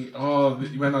 Singing. Oh,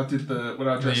 when I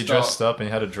dressed You dressed up and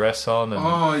you had a dress on. And...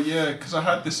 Oh yeah, because I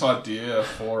had this idea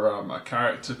for a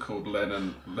character called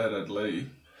Leonard Lee.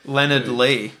 Leonard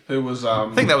Lee. Who was I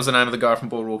think that was the name of the guy from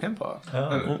Boardwalk Empire.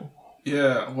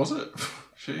 Yeah, was it?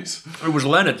 Jeez. It was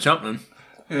Leonard something.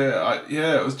 Yeah,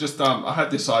 it was just I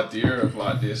had this idea of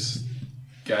like this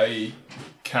gay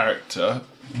character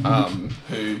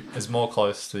who is more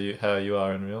close to you, how you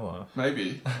are in real life.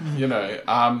 maybe he was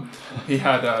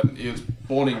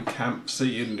born in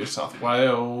Campsie in New South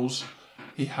Wales.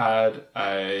 He had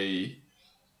a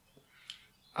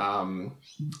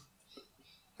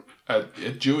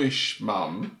Jewish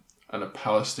mum and a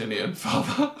Palestinian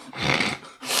father.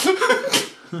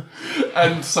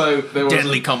 And so there was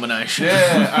Deadly combination.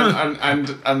 Yeah,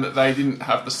 and they didn't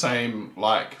have the same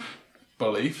like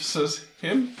beliefs as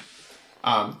him,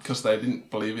 because they didn't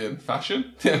believe in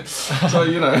fashion. Yeah. So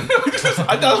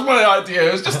that was my idea.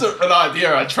 It was just an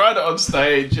idea. I tried it on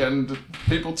stage, and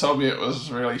people told me it was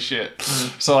really shit.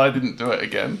 So I didn't do it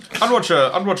again. I'd watch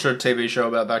a TV show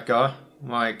about that guy.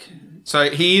 Like, so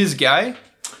he is gay.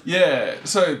 Yeah.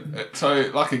 So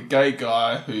like a gay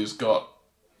guy who's got.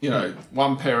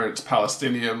 One parent's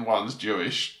Palestinian, one's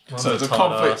Jewish. So there's a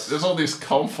conflict. Ass. There's all this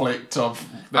conflict of.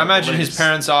 I imagine beliefs. his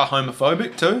parents are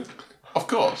homophobic too. Of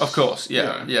course.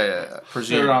 Yeah. Yeah.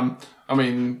 Presume. They're,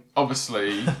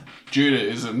 obviously,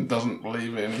 Judaism doesn't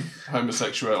believe in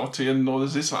homosexuality, and nor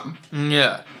does Islam.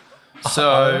 Yeah. I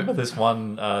So remember this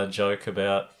one joke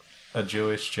about a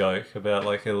Jewish joke about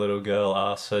like a little girl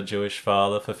asks her Jewish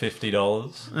father for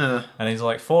 $50, and he's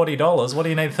like, $40. What do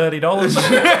you need $30?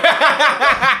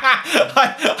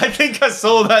 I think I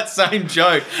saw that same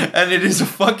joke, and it is a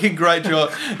fucking great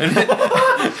joke. And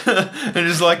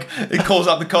it's like it calls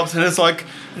up the cops, and it's like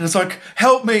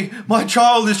help me! My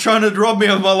child is trying to rob me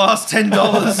of my last $10.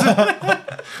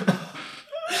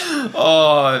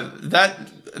 Oh,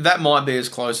 that might be as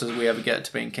close as we ever get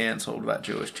to being cancelled. That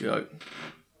Jewish joke,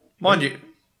 mind you.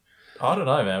 I don't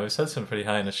know, man. We've said some pretty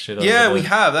heinous shit. We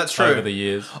have. That's true. Over the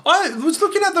years. I was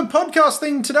looking at the podcast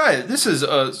thing today. This is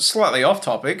slightly off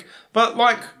topic, but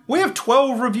like we have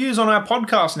 12 reviews on our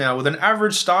podcast now with an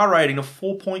average star rating of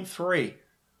 4.3.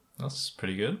 That's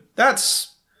pretty good.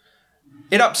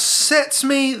 It upsets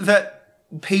me that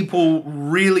people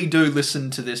really do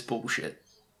listen to this bullshit.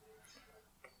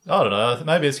 I don't know.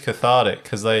 Maybe it's cathartic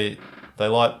because they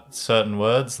like certain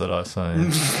words that I say.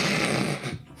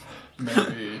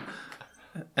 Maybe.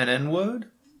 An N-word?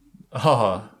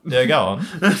 Oh, yeah, go on.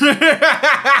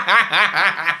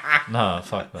 No,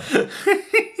 fuck that.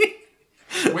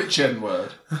 Which N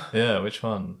word? Yeah, which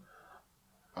one?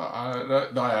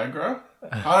 Niagara?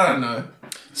 I don't know.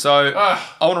 So, I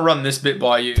want to run this bit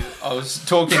by you. I was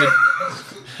talking to...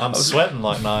 I'm sweating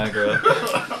like Niagara.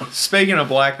 Speaking of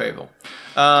black people,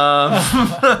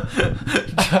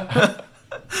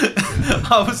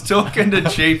 I was talking to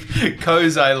Chief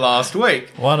Koze last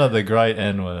week. One of the great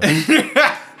N-words.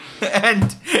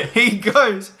 And he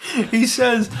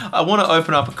says, I want to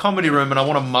open up a comedy room and I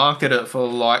want to market it for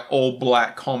like all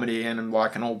black comedy and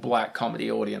like an all black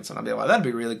comedy audience. And I'd be like, that'd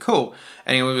be really cool.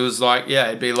 And he was like, yeah,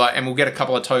 it'd be like, and we'll get a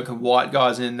couple of token white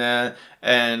guys in there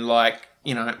and like,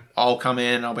 I'll come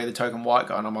in and I'll be the token white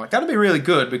guy. And I'm like, that'd be really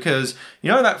good because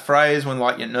that phrase when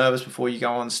like you're nervous before you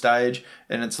go on stage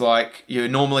and it's like you're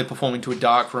normally performing to a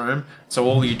dark room. So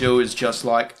all you do is just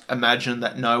like imagine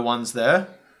that no one's there.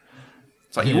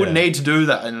 It's like you wouldn't need to do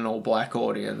that in an all black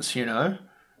audience, Well,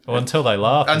 until they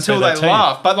laugh. Until they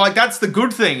laugh. But like that's the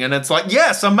good thing. And it's like,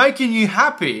 yes, I'm making you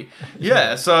happy.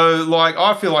 Yeah. So like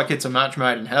I feel like it's a match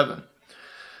made in heaven.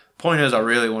 Point is, I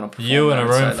really want to perform. You in a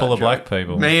room full of black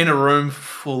people. Me in a room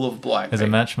full of black people. There's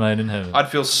a match made in heaven. I'd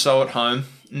feel so at home.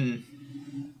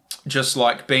 just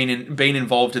like being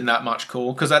involved in that much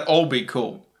cool, because that'd all be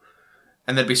cool,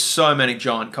 and there'd be so many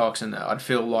giant cocks in there. I'd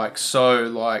feel like so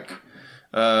like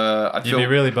You'd be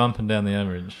really bumping down the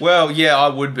average. Well, yeah, I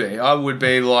would be. I would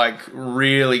be like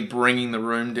really bringing the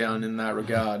room down in that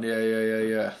regard.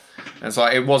 Yeah. And it's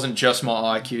like it wasn't just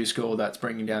my IQ score that's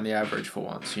bringing down the average for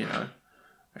once, you know.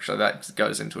 Actually, that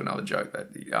goes into another joke that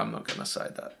I'm not going to say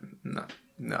that. No,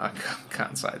 I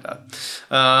can't say that.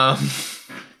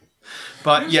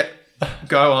 But yeah,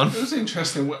 go on. It was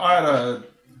interesting. I had a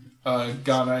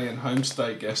Ghanaian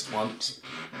homestay guest once,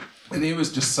 and he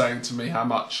was just saying to me how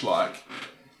much like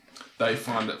they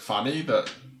find it funny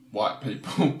that white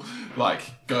people like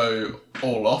go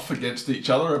all off against each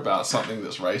other about something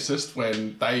that's racist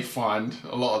when they find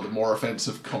a lot of the more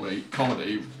offensive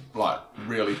comedy like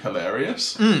really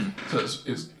hilarious. So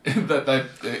it's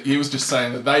that he was just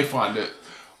saying that they find it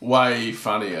way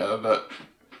funnier that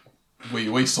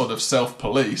we sort of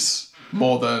self-police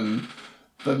more than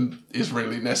is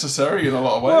really necessary in a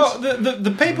lot of ways. Well,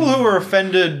 the people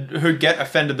who get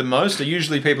offended the most are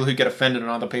usually people who get offended on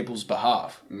other people's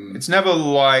behalf. It's never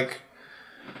like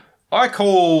I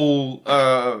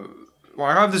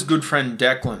have this good friend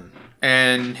Declan,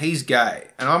 and he's gay,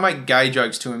 and I make gay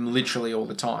jokes to him literally all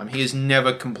the time. He has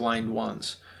never complained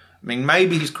once. I mean,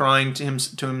 maybe he's crying to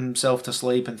himself to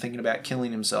sleep and thinking about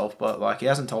killing himself, but like he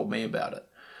hasn't told me about it.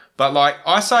 But like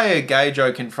I say a gay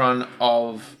joke in front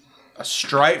of a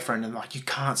straight friend, and like you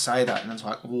can't say that, and it's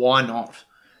like why not?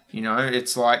 You know,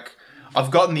 it's like I've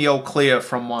gotten the all clear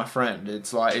from my friend.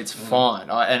 It's like it's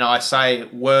fine, and I say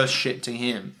worse shit to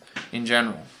him in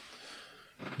general.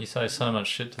 You say so much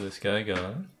shit to this gay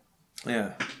guy.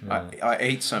 Yeah. I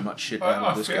eat so much shit out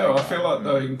of this guy. I feel like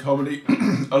though in comedy,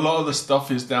 a lot of the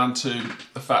stuff is down to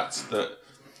the fact that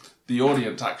the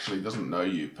audience actually doesn't know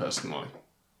you personally.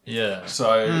 Yeah.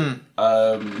 So,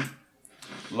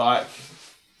 like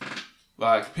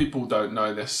people don't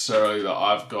know necessarily that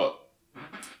I've got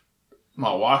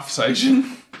my wife's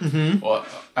Asian, and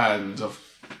I've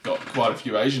got quite a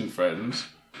few Asian friends.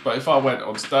 But if I went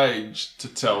on stage to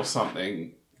tell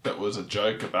something that was a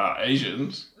joke about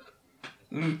Asians,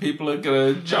 people are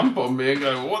going to jump on me and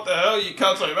go, what the hell, you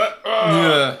can't say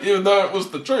that. Even though it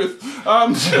was the truth.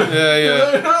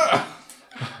 Yeah.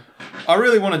 I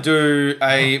really want to do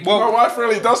a... Well, my wife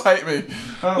really does hate me.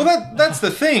 That's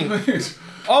the thing.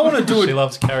 I want to do She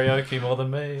loves karaoke more than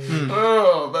me.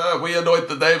 Oh, man, we annoyed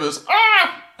the neighbours.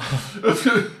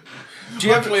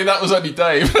 Luckily, that was only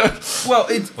Dave. Well,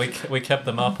 we kept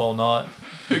them up all night.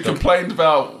 Who complained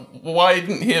about why he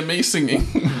didn't hear me singing.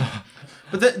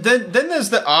 But then there's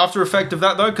the after effect of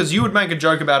that, though, because you would make a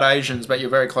joke about Asians, but you're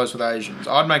very close with Asians.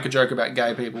 I'd make a joke about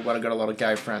gay people, but I've got a lot of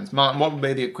gay friends. Martin, what would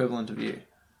be the equivalent of you?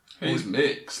 He's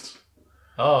mixed.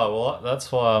 Oh, well,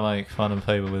 that's why I make fun of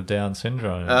people with Down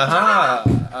syndrome. Got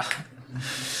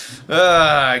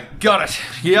it.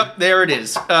 Yep, there it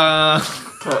is.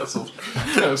 Cancelled.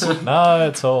 No,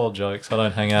 it's all jokes. I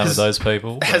don't hang out with those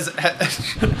people.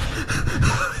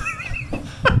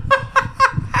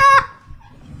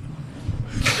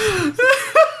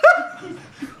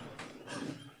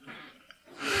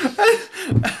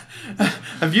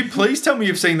 Have you please tell me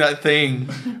you've seen that thing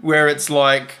where it's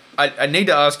like I need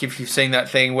to ask if you've seen that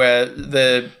thing where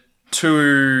there's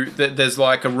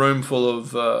like a room full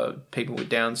of people with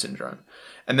Down syndrome,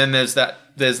 and then there's that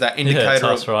indicator. Yeah, it's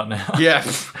us right now. Yeah,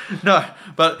 no,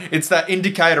 but it's that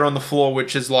indicator on the floor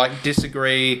which is like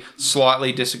disagree,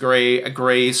 slightly disagree,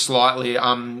 agree, slightly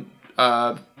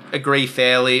agree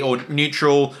fairly, or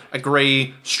neutral,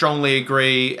 agree, strongly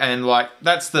agree, and like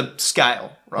that's the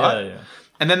scale, right? Yeah.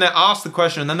 And then they ask the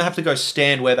question, and then they have to go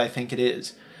stand where they think it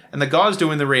is. And the guy's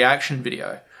doing the reaction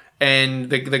video, and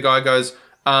the guy goes,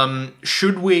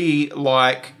 should we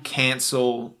like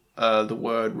cancel the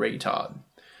word retard?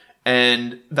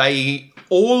 And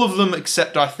all of them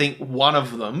except I think one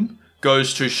of them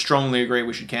goes to strongly agree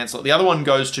we should cancel it. The other one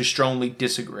goes to strongly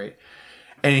disagree.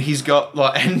 And he's got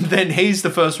like, and then he's the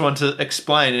first one to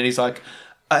explain, and he's like,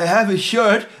 I have a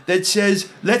shirt that says,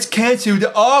 let's cancel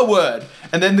the R word.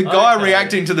 And then the guy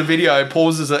reacting to the video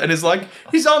pauses it and is like,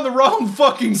 he's on the wrong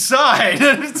fucking side.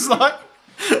 And it's like...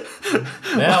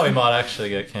 Now we might actually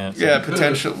get cancelled. Yeah,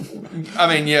 potential. I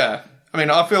mean, yeah. I mean,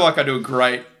 I feel like I do a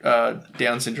great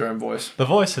Down syndrome voice. The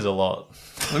voice is a lot.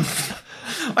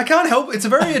 I can't help. It's a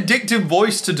very addictive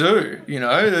voice to do, you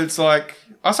know? It's like,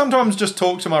 I sometimes just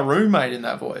talk to my roommate in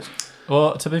that voice.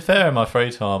 Well, to be fair, in my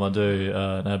free time, I do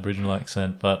an Aboriginal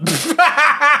accent, but...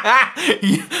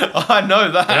 I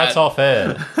know that. That's off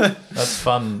air. That's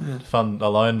fun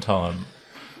alone time.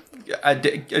 a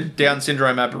Down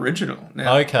syndrome Aboriginal.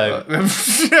 Now. Okay.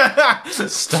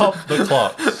 Stop the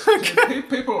clock.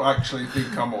 People actually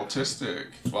think I'm autistic.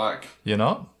 Like, You're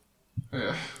not?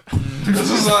 yeah.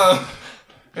 This is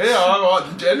yeah,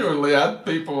 I genuinely had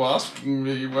people asking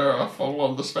me where I fall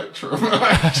on the spectrum.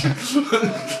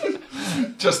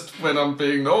 Just when I'm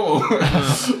being normal.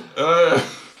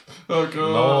 Oh god.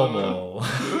 Normal.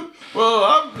 Well,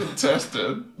 I've been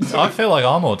tested. I feel like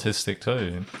I'm autistic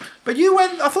too. But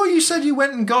I thought you said you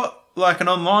went and got like an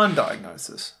online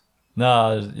diagnosis.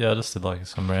 No, yeah, I just did like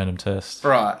some random test.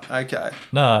 Right, okay.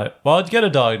 No, well, I'd get a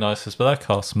diagnosis, but that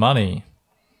costs money.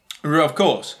 Of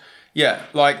course. Yeah,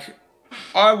 like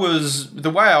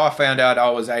the way I found out I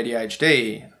was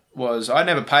ADHD was I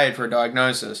never paid for a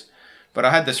diagnosis, but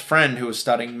I had this friend who was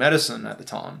studying medicine at the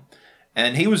time,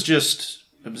 and he was just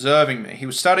observing me. He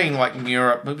was studying like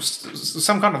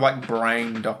some kind of like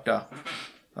brain doctor.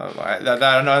 That's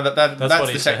what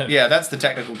he said. Yeah, that's the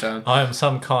technical term. I am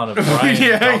some kind of brain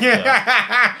doctor.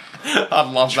 Yeah.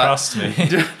 I'd love that. Trust me.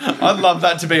 I'd love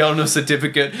that to be on a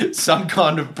certificate. Some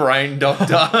kind of brain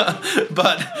doctor.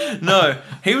 But no,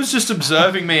 he was just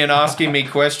observing me and asking me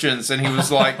questions, and he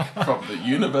was like, From the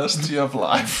University of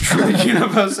Life. the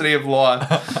University of Life,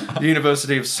 the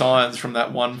University of Science from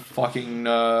that one fucking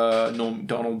Norm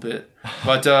Macdonald bit.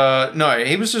 But no,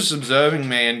 he was just observing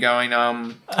me and going,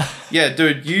 yeah,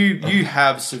 dude, you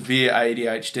have severe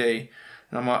ADHD.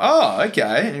 And I'm like, oh,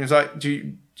 okay. And he was like,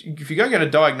 if you go get a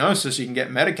diagnosis, you can get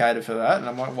medicated for that. And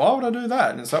I'm like, why would I do that?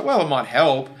 And it's like, well, it might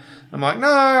help. I'm like, no,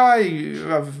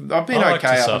 I've been I like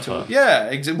okay to up suffer.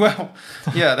 until well,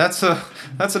 yeah, that's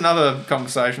another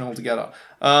conversation altogether.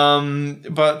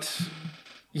 But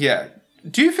yeah,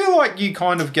 do you feel like you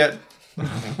kind of get?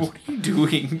 What are you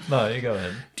doing? No, you go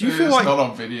ahead. Do you feel It's like not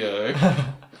on video.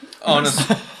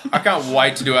 honest? I can't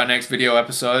wait to do our next video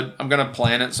episode. I'm gonna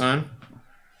plan it soon,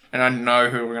 and I know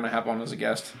who we're gonna have on as a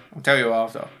guest. I'll tell you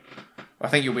after. I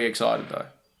think you'll be excited though.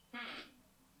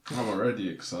 I'm already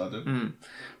excited.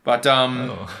 But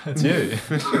Oh, it's you.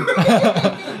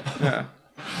 yeah.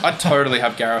 I'd totally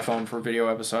have Gareth on for a video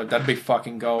episode. That'd be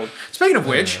fucking gold. Speaking of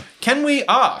which, can we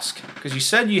ask? Because you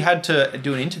said you had to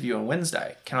do an interview on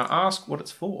Wednesday. Can I ask what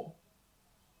it's for?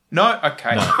 No?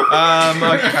 Okay.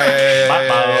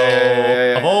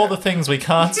 Okay. Of all the things we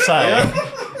can't say,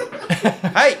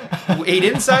 Hey, he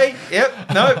didn't say.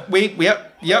 Yep. No.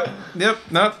 Yep.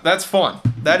 No, that's fine.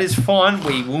 That is fine.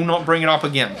 We will not bring it up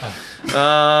again.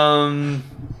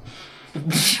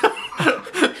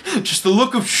 Just the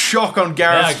look of shock on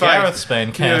Gareth's face. Gareth's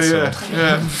been cancelled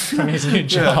from his new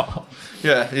job.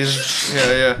 Yeah.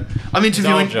 Yeah. I'm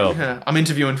interviewing. His old job. Yeah, I'm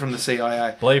interviewing from the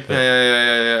CIA. Bleep it.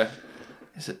 Yeah.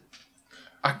 Is it?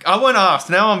 I won't ask.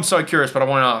 Now I'm so curious, but I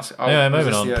won't ask.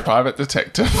 Moving on. Private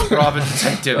detective. Private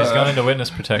detective. He's gone into witness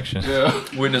protection. Yeah.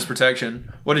 Witness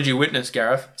protection. What did you witness,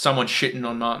 Gareth? Someone shitting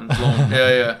on Martin's lawn.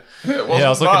 Yeah. I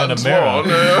was looking in a mirror.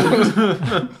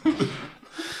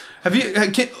 Have you?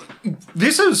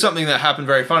 This is something that happened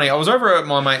very funny. I was over at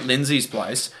my mate Lindsay's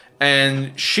place,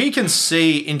 and she can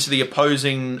see into the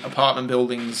opposing apartment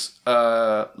buildings,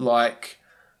 living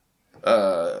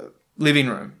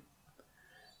room,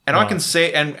 and I can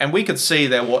see, and we could see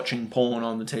they're watching porn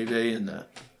on the TV and that.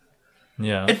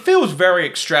 Yeah. It feels very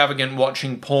extravagant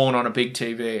watching porn on a big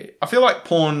TV. I feel like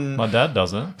porn. My dad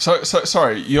doesn't. So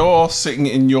sorry, you're sitting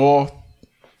in your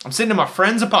I'm sitting in my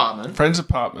friend's apartment. friend's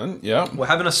apartment, yeah. We're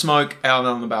having a smoke out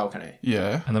on the balcony.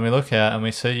 Yeah. And then we look out and we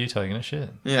see you taking a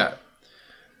shit. Yeah.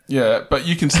 Yeah, but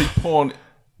you can see porn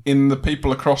in the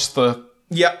people across the...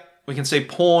 Yep. We can see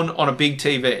porn on a big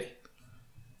TV.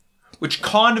 Which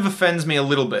kind of offends me a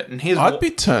little bit. And here's I'd be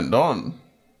turned on.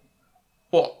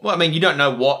 Well, I mean, you don't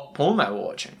know what porn they were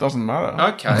watching. Doesn't matter.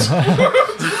 Okay.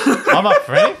 I'm up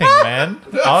for anything, man.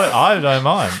 I don't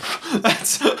mind.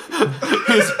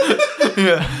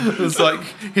 It's like,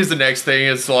 here's the next thing.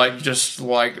 It's like, just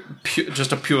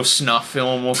a pure snuff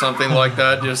film or something like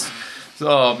that. Just,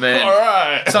 oh, man. All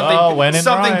right.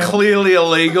 Something Rome. clearly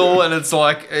illegal, and it's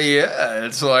like, yeah,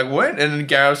 it's like, when? And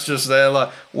Gareth's just there like,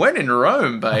 when in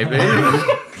Rome, baby?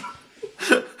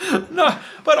 No,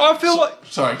 but I feel like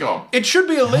Sorry, go on. it should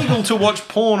be illegal to watch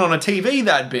porn on a TV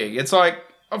that big. It's like...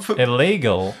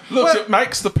 Illegal? Look, it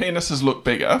makes the penises look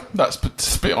bigger. That's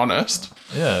to be honest.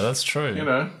 Yeah, that's true. You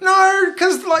know. No,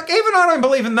 because like even I don't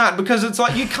believe in that because it's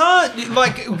like you can't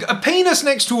like a penis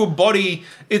next to a body.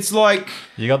 It's like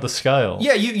You got the scale.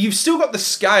 yeah, you've still got the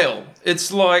scale.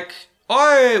 It's like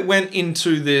I went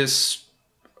into this.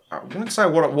 I won't say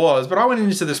what it was, but I went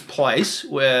into this place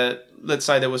where let's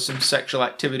say there was some sexual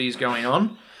activities going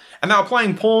on, and they were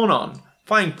playing porn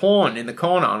in the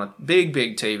corner on a big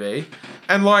TV,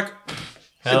 and like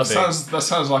How That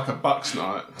sounds like a Bucks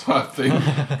night type thing.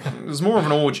 It was more of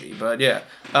an orgy, but yeah.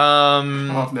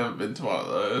 I've never been to one of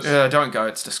those. Don't go.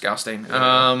 It's disgusting.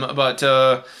 But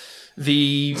the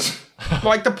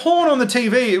porn on the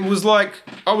TV, it was like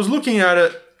I was looking at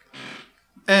it,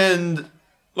 and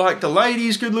like the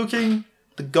lady's good looking,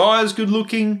 the guy's good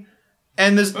looking,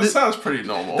 and That sounds pretty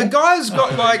normal. the guy's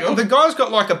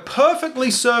got like a perfectly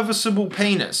serviceable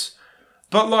penis,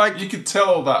 but like You could tell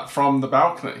all that from the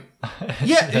balcony.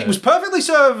 yeah, it was perfectly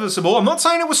serviceable. I'm not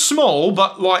saying it was small,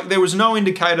 but like there was no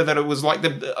indicator that it was like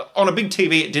on a big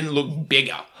TV. It didn't look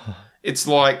bigger. It's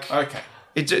like Okay.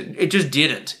 it just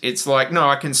didn't. It's like no,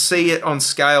 I can see it on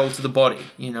scale to the body.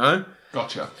 You know,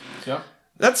 Gotcha. Yeah.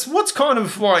 that's what's kind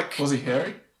of like. Was he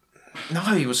hairy? No,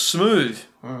 he was smooth.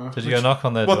 Did you go knock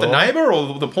on their What, door? the neighbour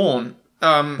or the porn?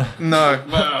 No.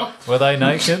 Well, Were they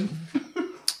naked?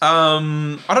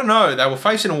 I don't know. They were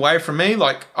facing away from me.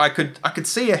 Like I could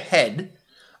see a head.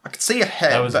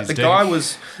 That was but his the dick. guy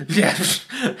was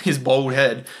his bald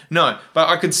head. No, but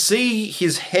I could see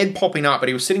his head popping up, but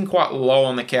he was sitting quite low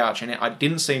on the couch, and I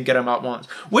didn't see him get him up once.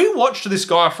 We watched this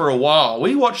guy for a while.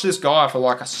 We watched this guy for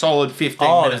like a solid 15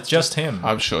 Oh, minutes. it's just him.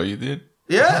 I'm sure you did.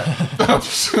 Yeah.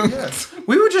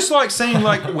 We were just like seeing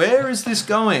like, where is this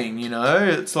going? You know,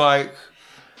 it's like,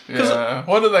 Yeah.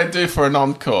 What do they do for an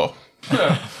encore?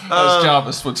 As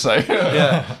Jarvis would say.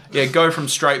 yeah, go from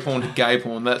straight porn to gay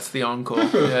porn. That's the encore.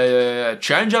 Yeah.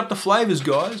 Change up the flavors,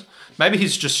 guys. Maybe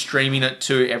he's just streaming it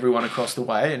to everyone across the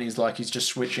way, and he's just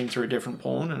switching through different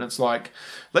porn, and it's like,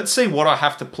 let's see what I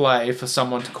have to play for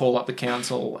someone to call up the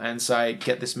council and say,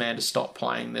 get this man to stop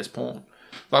playing this porn.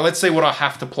 Like, let's see what I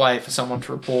have to play for someone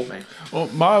to report me. Well,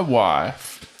 my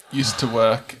wife used to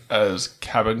work as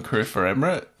cabin crew for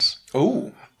Emirates.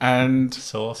 Ooh. And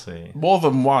Saucy. more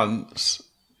than once,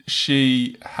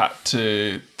 she had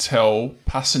to tell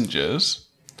passengers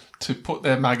to put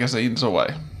their magazines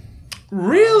away.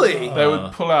 Really? They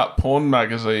would pull out porn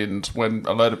magazines when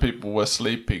a load of people were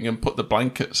sleeping and put the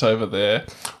blankets over their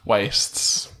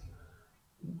waists.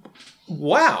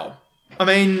 Wow. I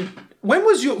mean, when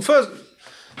was your first...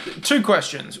 Two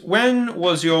questions. When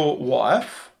was your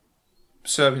wife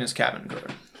serving as cabin crew?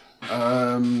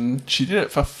 She did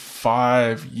it for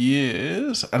 5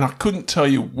 years, and I couldn't tell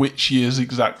you which years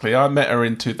exactly. I met her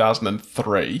in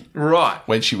 2003 Right.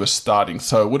 when she was starting,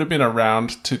 so it would have been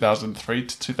around 2003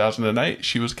 to 2008.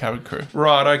 She was cabin crew.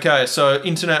 Right, okay. So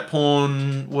internet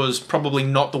porn was probably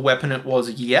not the weapon it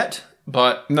was yet,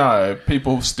 but No,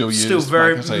 people still use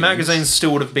magazines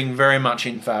still would have been very much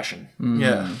in fashion.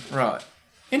 Yeah, right.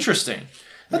 Interesting.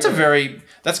 That's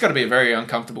that's got to be a very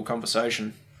uncomfortable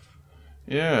conversation.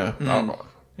 Yeah.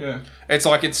 Yeah. It's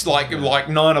like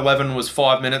 9/11 was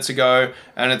 5 minutes ago,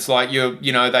 and it's like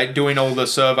they're doing all the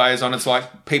surveys on. It's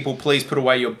like, people, please put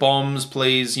away your bombs,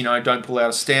 please, don't pull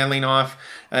out a Stanley knife.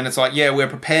 And it's like, yeah, we're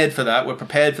prepared for that. We're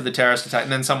prepared for the terrorist attack.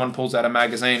 And then someone pulls out a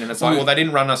magazine, and it's like, well, they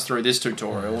didn't run us through this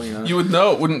tutorial. You would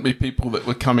know it wouldn't be people that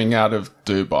were coming out of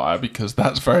Dubai, because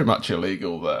that's very much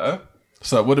illegal there.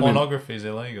 So it would have been. Pornography is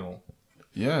illegal.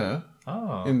 Yeah.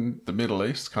 Oh. In the Middle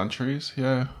East countries,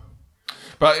 yeah.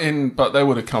 But they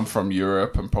would have come from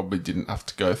Europe and probably didn't have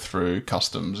to go through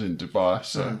customs in Dubai.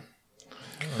 So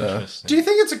Interesting. Do you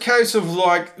think it's a case of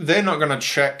like they're not going to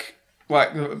check,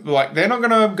 like they're not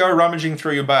going to go rummaging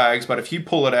through your bags, but if you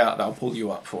pull it out, they'll pull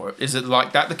you up for it? Is it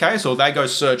like that the case, or they go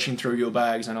searching through your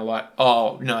bags and are like,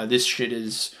 oh no, this shit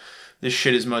is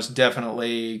most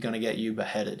definitely going to get you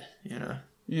beheaded?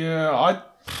 yeah,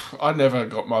 I never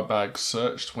got my bag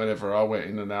searched whenever I went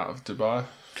in and out of Dubai,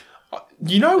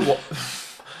 You know what?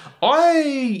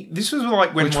 This was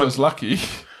like when which was lucky.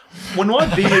 when my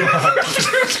beard.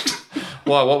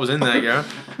 Why? What was in there,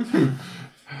 Gareth?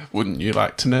 Wouldn't you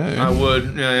like to know? I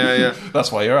would. Yeah.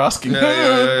 That's why you're asking.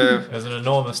 Yeah. There's an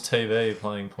enormous TV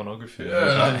playing pornography.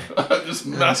 Just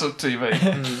massive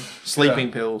TV.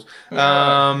 Sleeping pills. What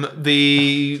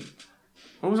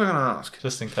was I going to ask?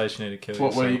 Just in case you need to kill What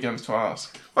yourself. were you going to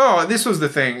ask? Oh, this was the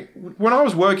thing. When I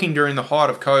was working during the height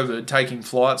of COVID, taking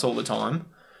flights all the time,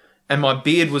 and my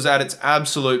beard was at its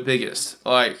absolute biggest.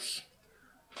 Like,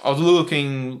 I was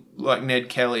looking like Ned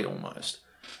Kelly almost.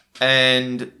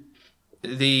 And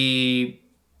I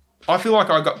feel like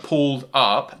I got pulled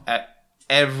up at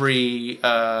every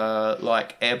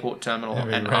airport terminal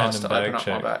Every and random asked to bag open up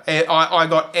check. my bag. I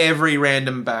got every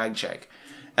random bag check.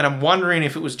 And I'm wondering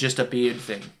if it was just a beard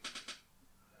thing.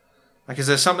 Like, is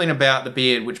there something about the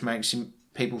beard which makes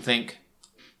people think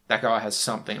that guy has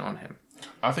something on him?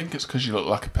 I think it's because you look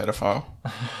like a pedophile.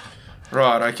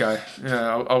 Right, okay.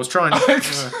 Yeah, I was trying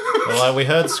to... Well, we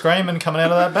heard screaming coming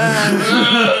out of that bag.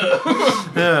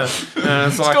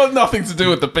 It's like, got nothing to do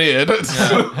with the beard.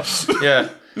 yeah.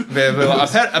 A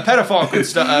pedophile could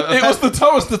It was the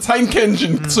Thomas the Tank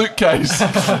Engine suitcase. a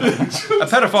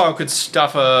pedophile could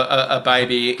stuff a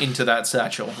baby into that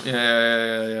satchel.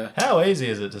 Yeah. How easy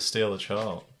is it to steal a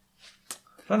child?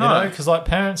 I don't know. Because like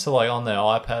parents are like on their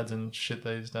iPads and shit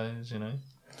these days.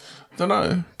 Don't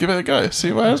know. Give it a go.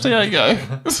 See where you go.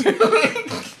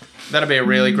 That'd be a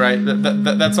really great.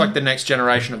 That's like the next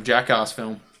generation of Jackass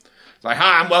film. It's like,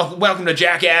 hi, welcome to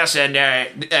Jackass, and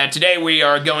today we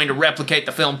are going to replicate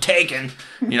the film Taken.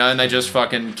 And they just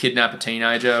fucking kidnap a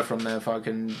teenager from their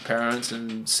fucking parents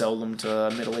and sell them to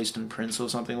a Middle Eastern prince or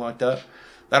something like that.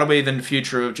 That'll be the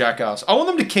future of Jackass. I want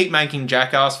them to keep making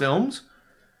Jackass films.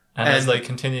 And as they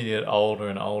continue to get older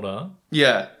and older.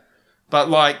 Yeah.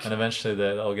 But like... And eventually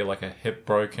they'll get like a hip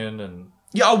broken and...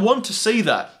 Yeah, I want to see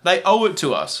that. They owe it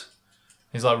to us.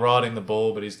 He's like riding the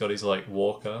ball, but he's got his like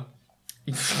walker.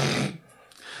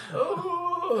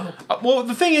 Well,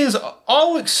 the thing is,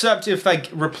 I'll accept if they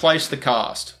replace the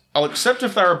cast. I'll accept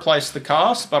if they replace the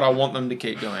cast, but I want them to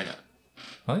keep doing it.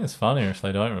 I think it's funnier if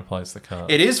they don't replace the cast.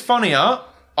 It is funnier,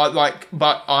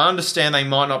 but I understand they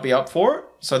might not be up for it,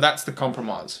 so that's the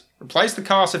compromise. Replace the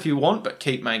cast if you want, but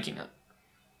keep making it.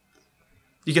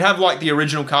 You could have like the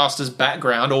original caster's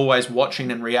background, always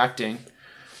watching and reacting.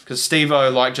 Because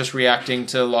Steve-O, like, just reacting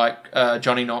to, like,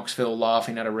 Johnny Knoxville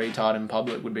laughing at a retard in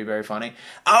public would be very funny.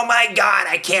 Oh my god,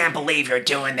 I can't believe you're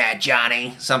doing that,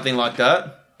 Johnny. Something like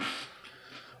that.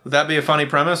 Would that be a funny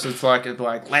premise? It's like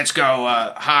let's go,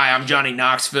 hi, I'm Johnny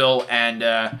Knoxville, and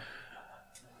I'm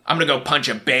gonna go punch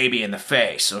a baby in the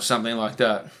face, or something like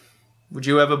that. Would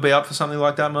you ever be up for something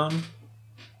like that, Martin?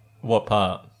 What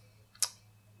part?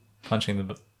 Punching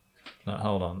the... No,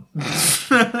 hold on.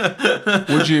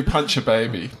 Would you punch a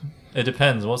baby? It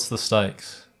depends. What's the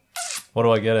stakes? What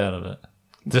do I get out of it?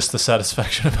 Just the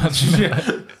satisfaction of punching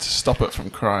it. To stop it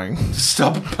from crying.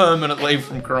 Stop it permanently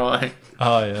from crying.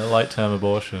 Oh, yeah. Late-term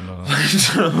abortion. Or...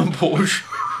 Late-term abortion.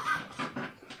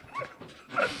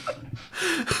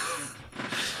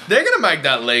 They're going to make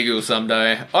that legal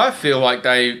someday. I feel like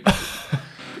they...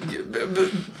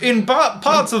 In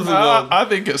parts of the world... I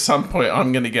think at some point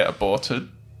I'm going to get aborted.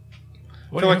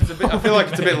 I feel like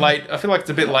it's a bit late. I feel like it's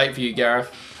a bit late for you, Gareth.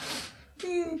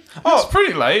 It's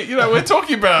pretty late. We're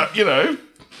talking about,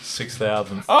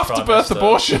 6,000 afterbirth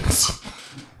abortions.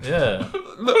 Yeah.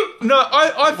 No,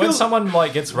 I feel... When someone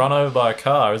like gets run over by a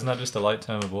car, isn't that just a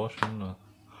late-term abortion? Or...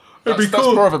 That's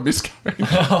more of a miscarriage.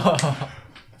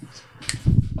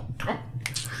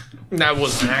 That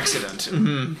was an accident.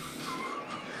 Mm-hmm.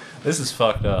 This is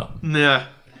fucked up. Yeah.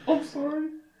 I'm sorry.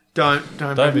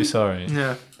 Don't be sorry.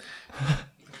 Yeah.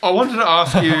 I wanted to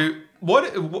ask you,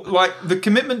 like, the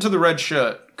commitment to the red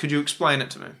shirt, could you explain it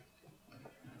to me?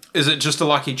 Is it just a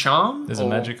lucky charm? Is it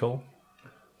magical?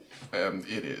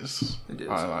 It is. It is.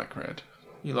 I like red.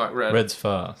 You like red? Red's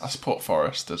fast. I support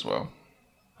Forest as well.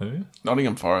 Who?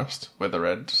 Nottingham Forest. We're the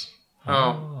Reds.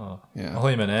 Oh. Yeah. I thought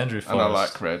you meant Andrew Forrest. And I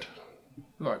like red.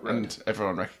 You like red. And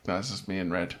everyone recognises me in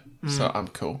red. So I'm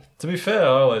cool. To be fair,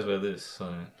 I always wear this,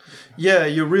 so... Yeah,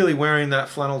 you're really wearing that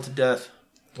flannel to death.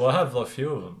 Well, I have a few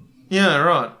of them. Yeah,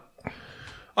 right.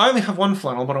 I only have one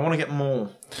flannel, but I want to get more.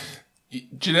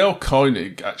 Janelle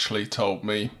Koenig actually told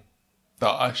me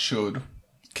that I should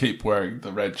keep wearing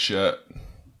the red shirt.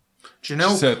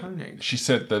 Janelle Koenig? She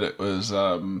said that it was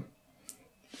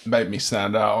made me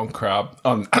stand out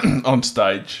on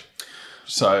stage.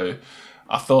 So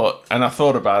I thought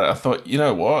about it. I thought, you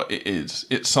know what? It is.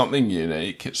 It's something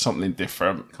unique. It's something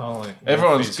different. Kind of like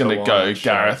Everyone's going to go, shirt.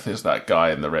 Gareth is that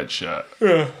guy in the red shirt.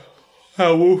 Yeah.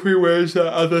 How Wolfie wears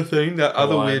that other thing, that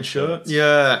other Hawaiian weird shirt. shirts.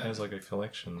 Yeah. There's like a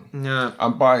collection. Yeah.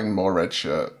 I'm buying more red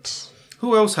shirts.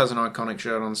 Who else has an iconic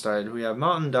shirt on stage? We have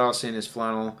Martin Darcy in his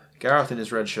flannel, Gareth in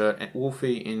his red shirt, and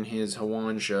Wolfie in his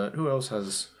Hawaiian shirt. Who else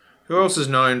is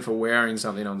known for wearing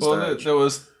something on Well, stage? there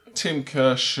was Tim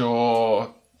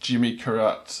Kershaw, Jimmy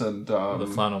Carruthers, and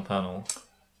The flannel panel.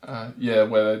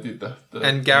 where they did the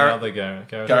and Gareth. Another Gareth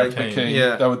Gareth McKean. McKean.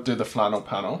 Yeah. They would do the flannel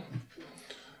panel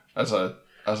as an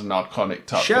iconic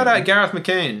type. Shout thing. out Gareth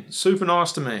McKean. Super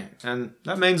nice to me. And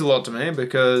that means a lot to me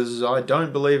because I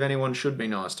don't believe anyone should be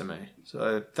nice to me.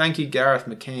 So thank you, Gareth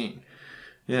McKean.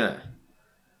 Yeah.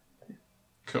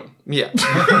 Cool. Yeah.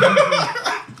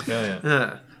 Yeah.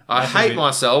 Yeah. I hate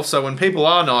myself, so when people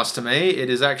are nice to me, it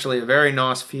is actually a very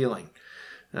nice feeling.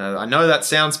 I know that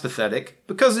sounds pathetic,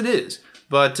 because it is.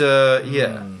 But,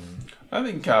 yeah. I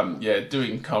think,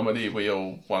 doing comedy, we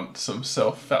all want some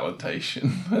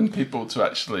self-validation and people to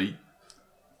actually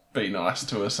be nice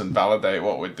to us and validate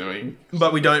what we're doing.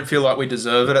 But we don't feel like we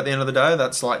deserve it at the end of the day.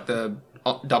 That's like the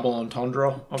double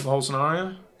entendre of the whole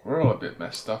scenario. We're all a bit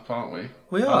messed up, aren't we?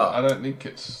 We are. I don't think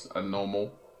it's a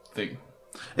normal thing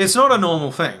It's not a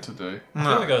normal thing. to do. I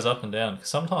feel it goes up and down. 'Cause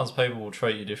sometimes people will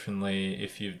treat you differently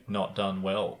if you've not done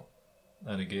well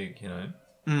at a gig, you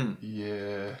know?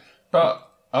 Yeah. But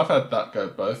I've had that go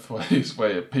both ways,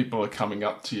 where people are coming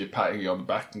up to you, patting you on the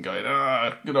back and going,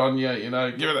 good on you, you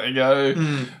know, give it a go.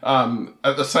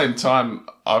 At the same time,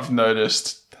 I've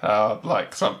noticed how,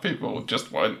 like, some people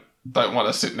just don't want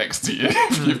to sit next to you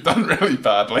if you've done really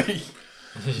badly.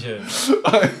 Yeah.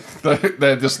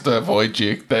 They just avoid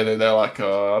you. They're like,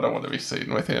 I don't want to be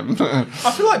seen with him.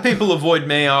 I feel like people avoid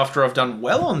me after I've done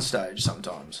well on stage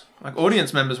sometimes. Like,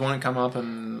 audience members won't come up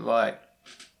and, like,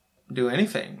 do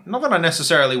anything. Not that I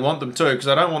necessarily want them to, because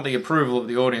I don't want the approval of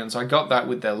the audience. I got that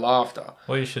with their laughter.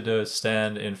 What you should do is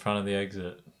stand in front of the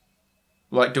exit.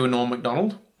 Like, do a Norm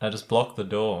Macdonald? Now just block the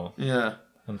door Yeah.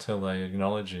 until they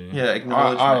acknowledge you. Yeah,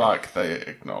 acknowledge I me. like the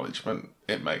acknowledgement.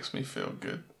 It makes me feel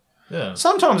good. Yeah.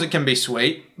 Sometimes it can be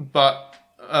sweet, but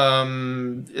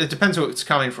it depends who it's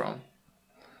coming from.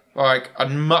 Like,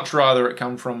 I'd much rather it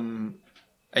come from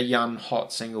a young,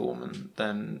 hot single woman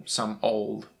than some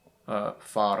old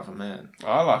fart of a man.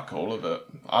 I like all of it.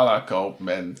 I like old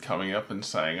men coming up and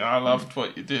saying, I loved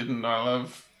what you did, and I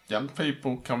love young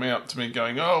people coming up to me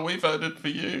going, oh, we voted for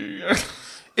you.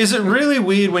 Is it really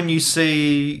weird when you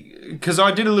see... Because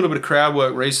I did a little bit of crowd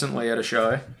work recently at a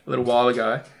show, a little while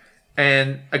ago,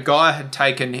 and a guy had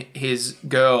taken his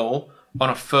girl on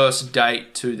a first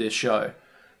date to this show.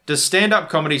 Does stand-up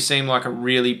comedy seem like a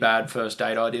really bad first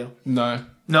date idea? No.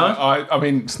 No? I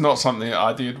mean, it's not something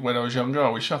I did when I was younger. I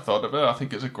wish I thought of it. I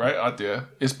think it's a great idea.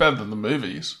 It's better than the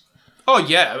movies. Oh,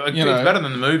 yeah. It's know, better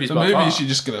than the movies The by movies, far. you're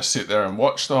just going to sit there and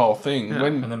watch the whole thing. Yeah.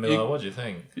 When And then be like, what do you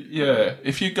think? yeah,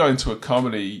 if you go into a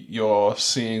comedy, you're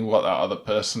seeing what that other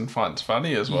person finds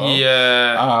funny as well.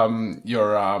 Yeah.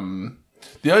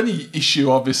 The only issue,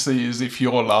 obviously, is if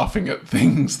you're laughing at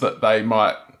things that they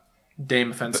might...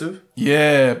 Deem offensive.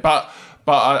 Yeah, but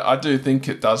I do think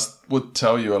it would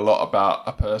tell you a lot about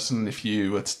a person if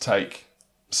you were to take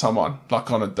someone,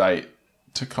 like on a date,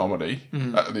 to comedy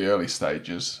at the early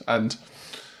stages. And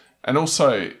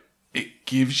also, it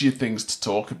gives you things to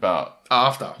talk about.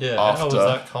 After. Yeah, After. how was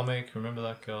that comic? Remember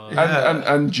that guy? Yeah.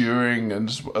 And during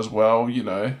as well, you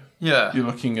know. Yeah. You're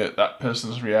looking at that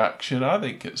person's reaction. I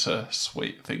think it's a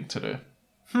sweet thing to do.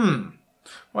 Well,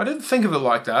 I didn't think of it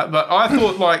like that, but I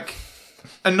thought, like,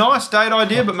 a nice date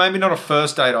idea, but maybe not a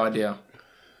first date idea.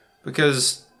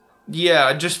 Because, yeah,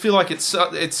 I just feel like it's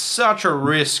such a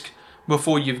risk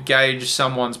before you've gauged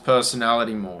someone's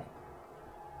personality more.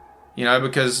 You know,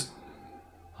 because...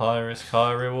 High risk,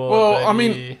 high reward. Well,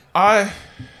 baby. I mean,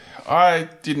 I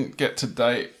didn't get to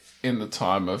date in the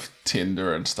time of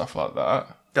Tinder and stuff like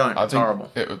that. I It's think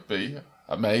horrible. it would be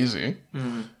amazing.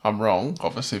 I'm wrong,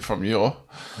 obviously, from your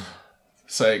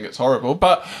saying it's horrible,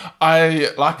 but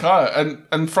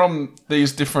and from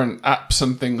these different apps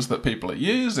and things that people are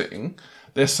using,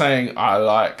 they're saying I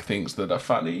like things that are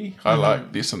funny. I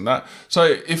like this and that. So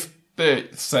if they're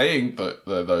saying that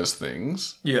they're those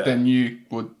things, Yeah. then you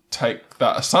would take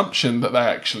that assumption that they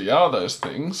actually are those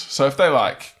things. So if they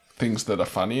like things that are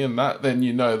funny and that, then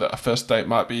you know that a first date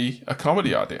might be a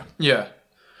comedy idea. Yeah.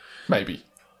 Maybe.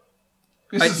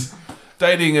 This is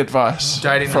dating advice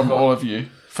Dating from advice. all of you.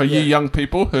 For you young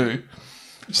people who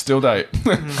still date.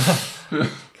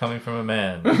 Coming from a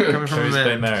man Coming from a who's man.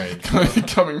 been married.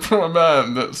 Coming from a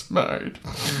man that's married.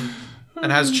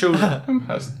 And has children. And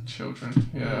has children,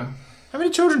 yeah. How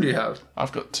many children do you have?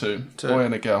 I've got two. Two. Boy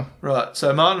and a girl. Right,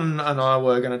 so Martin and I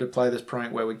were going to play this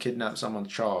prank where we kidnap someone's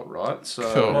child, right? So,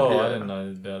 Cool. Oh, yeah. I didn't know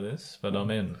about this, but I'm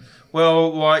in.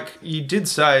 Well, like, you did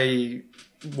say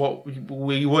what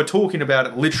we were talking about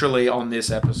it literally on this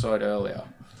episode earlier.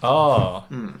 Oh.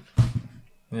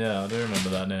 Yeah, I do remember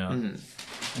that now.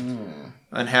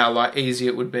 And how, like, easy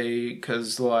it would be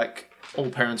because, like, all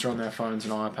parents are on their phones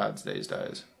and iPads these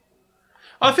days.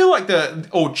 I feel like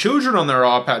all children on their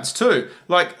iPads too.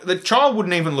 Like, the child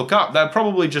wouldn't even look up. They'd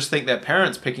probably just think their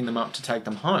parents picking them up to take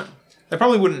them home. They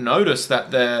probably wouldn't notice that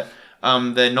they're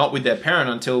not with their parent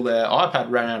until their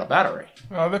iPad ran out of battery.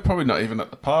 Oh, they're probably not even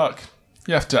at the park.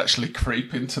 You have to actually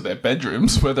creep into their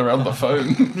bedrooms where they're on the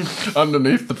phone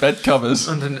underneath the bed covers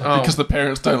because the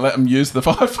parents don't let them use the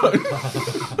iPhone.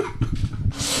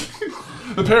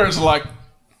 The parents are like,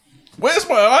 "Where's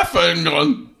my iPhone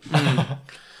gone?"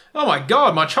 Oh my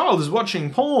god, my child is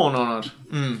watching porn on it.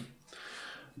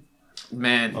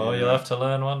 Man. Oh, you'll have to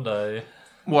learn one day.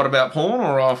 What about porn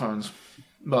or iPhones?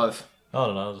 Both. I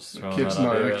don't know, just throwing Kids that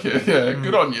know idea the out kid. there. Yeah,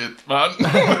 good on you, man.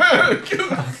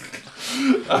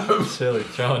 Silly,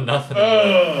 throwing nothing.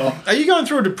 Are you going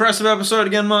through a depressive episode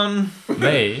again, Martin?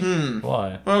 Me?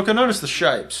 Why? Well, I can notice the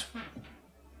shapes.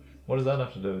 What does that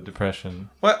have to do with depression?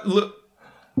 Well, look,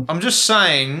 I'm just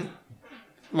saying,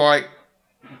 like,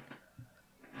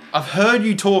 I've heard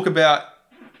you talk about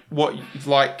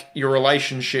your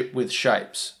relationship with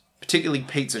shapes, particularly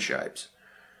pizza shapes,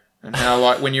 and how,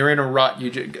 like, when you're in a rut, you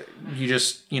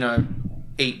just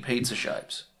eat pizza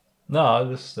shapes. No, I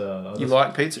just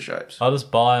like pizza shapes. I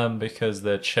just buy them because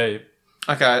they're cheap.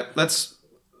 Okay, let's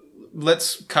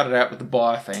cut it out with the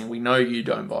buy thing. We know you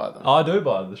don't buy them. I do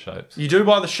buy the shapes. You do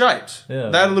buy the shapes? Yeah.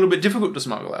 They're a little bit difficult to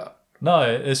smuggle out. No,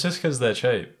 it's just because they're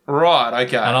cheap. Right,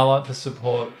 okay. And I like to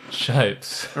support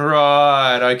shapes.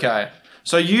 Right, okay.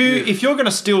 So if you're going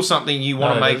to steal something, you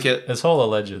want to make it... It's all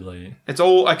allegedly. It's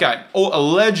all... Okay, or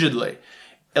allegedly.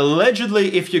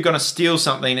 Allegedly, if you're going to steal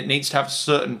something, it needs to have a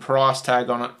certain price tag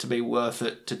on it to be worth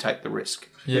it to take the risk.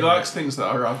 He likes things that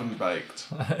are oven baked.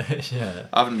 Yeah.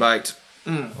 Oven baked.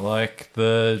 Like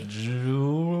the...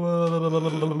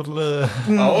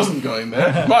 I wasn't going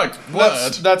there. My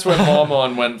word. That's where my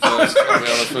mind went first, to be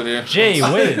honest with you. Gee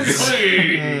whiz.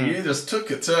 You just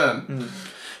took a turn.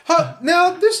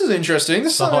 Now, this is interesting.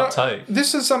 This is a hot take.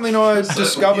 This is something I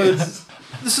discovered... Yes.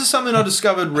 This is something I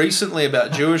discovered recently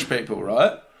about Jewish people,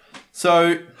 right?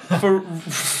 So,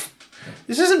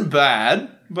 this isn't bad,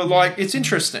 but, like, it's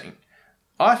interesting,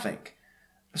 I think.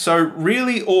 So,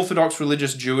 really Orthodox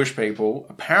religious Jewish people,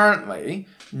 apparently,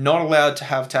 not allowed to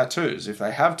have tattoos. If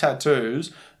they have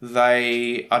tattoos,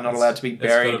 they are not allowed to be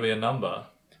buried. It's got to be a number.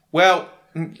 Well,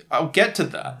 I'll get to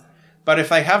that. But if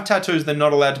they have tattoos, they're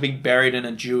not allowed to be buried in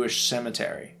a Jewish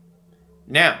cemetery.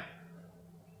 Now,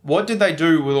 what did they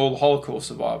do with all the Holocaust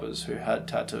survivors who had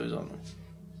tattoos on them?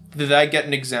 Did they get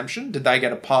an exemption? Did they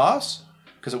get a pass?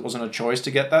 Because it wasn't a choice to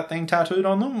get that thing tattooed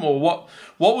on them? Or what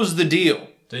was the deal?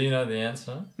 Do you know the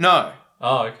answer? No.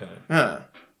 Oh, okay. Yeah.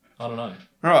 I don't know.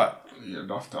 Right. You'd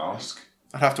have to ask.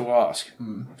 I'd have to ask.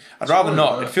 I'd rather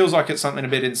not. It feels like it's something a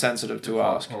bit insensitive to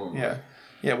ask. Probably. Yeah.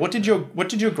 Yeah. What did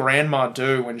your grandma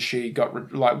do when she got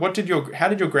how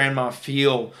did your grandma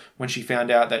feel when she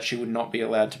found out that she would not be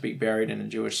allowed to be buried in a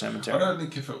Jewish cemetery? I don't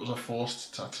think if it was a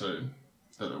forced tattoo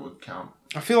that it would count.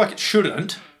 I feel like it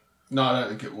shouldn't. No, I don't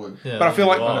think it would. Yeah, But I feel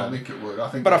like I don't think it would.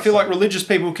 I feel like religious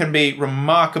people can be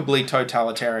remarkably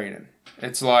totalitarian.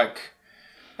 It's like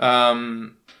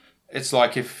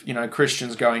if,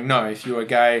 Christians going, no, if you are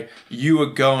gay, you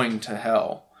are going to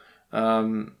hell.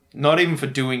 Not even for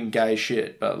doing gay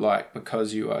shit, but like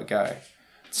because you are gay.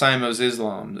 Same as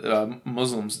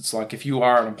Muslims. It's like if you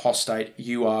are an apostate,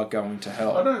 you are going to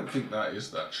hell. I don't think that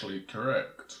is actually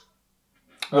correct.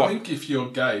 What? I think if you're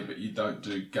gay but you don't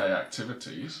do gay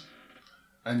activities,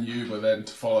 and you were then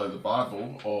to follow the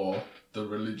Bible or the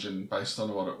religion based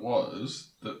on what it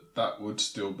was, that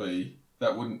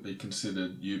wouldn't be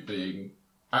considered you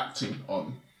acting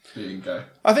on being gay.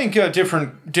 I think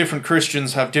different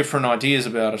Christians have different ideas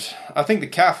about it. I think the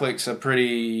Catholics are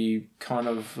pretty kind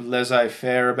of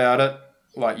laissez-faire about it,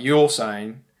 like you're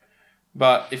saying.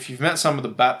 But if you've met some of the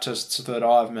Baptists that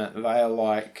I've met, they are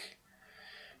like,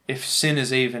 if sin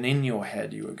is even in your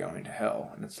head, you are going to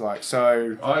hell. And it's like,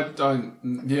 so...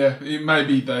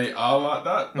 maybe they are like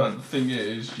that, but the thing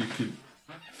is, you could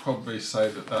probably say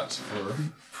that that's for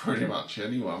pretty much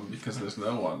anyone, because there's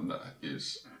no one that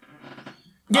is...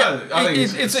 Yeah, I think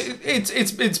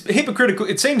it's hypocritical.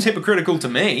 It seems hypocritical to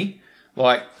me,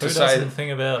 like Who to say. doesn't think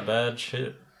about bad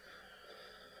shit?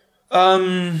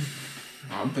 I'm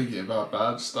thinking about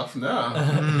bad stuff now.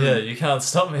 Yeah, you can't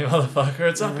stop me, motherfucker.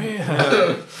 It's up here.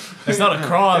 It's not a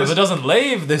crime if it doesn't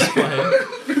leave this plane.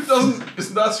 It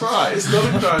doesn't. That's right. It's not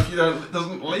a crime if it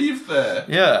doesn't leave there.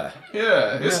 Yeah.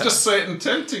 Yeah. It's just Satan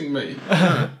tempting me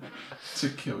to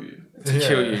kill you. To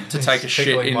kill you, to take a shit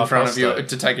tickling in my front of you, prostate.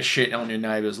 to take a shit on your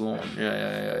neighbour's lawn.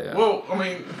 Yeah. Well, I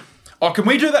mean, Can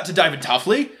we do that to David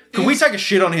Tuffley? Can we take a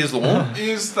shit on his lawn?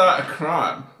 is that a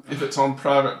crime if it's on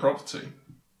private property?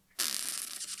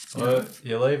 Well,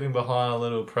 you're leaving behind a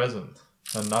little present,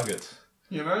 a nugget.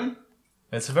 You know?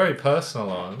 It's very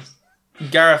personalised.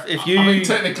 Gareth, if you... I mean,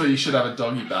 technically you should have a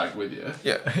doggy bag with you.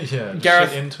 Yeah. Yeah,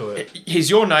 Gareth, shit into it. He's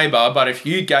your neighbour, but if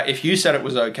you said it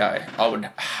was okay, I would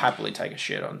happily take a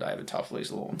shit on David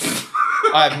Tuffley's lawn.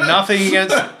 I have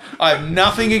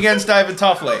nothing against David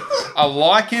Tuffley. I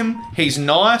like him. He's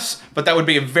nice, but that would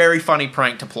be a very funny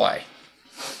prank to play.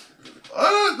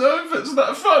 I don't know if it's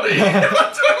that funny.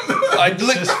 I don't know.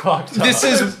 It's just fucked up.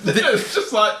 It's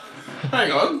just like,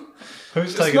 hang on.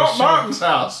 Who's It's taking not a shit? Martin's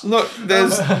house. Look,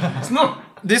 there's It's not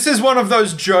This is one of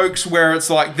those jokes where it's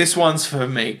like, this one's for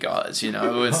me, guys. You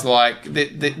know, it's like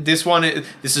this one.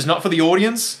 This is not for the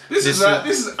audience. This is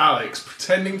Alex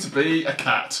pretending to be a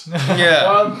cat.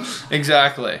 Yeah,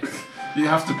 exactly. You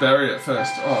have to bury it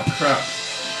first. Oh crap!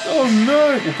 Oh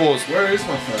no! We'll pause. Where is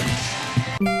my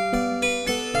phone?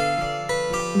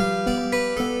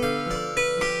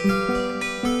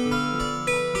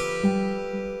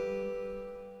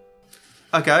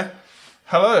 Okay.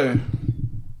 Hello.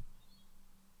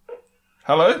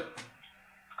 Hello.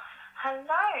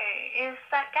 Hello, is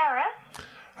that Gareth?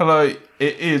 Hello.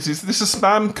 It is. Is this a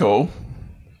spam call?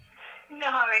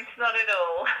 No, it's not at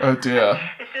all. Oh dear.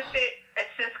 It's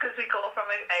just because we call from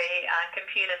a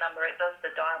computer number. It does the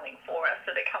dialing for us,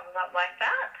 so it comes up like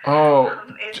that. Oh.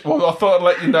 Well, I thought I'd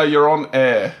let you know you're on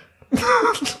air.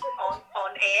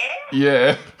 on air?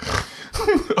 Yeah.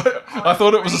 I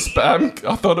thought it was a spam.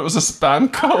 I thought it was a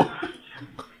spam call.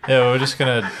 Yeah, we're just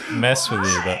going to mess with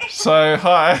you. But So,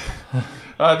 hi.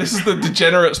 This is the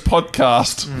Degenerates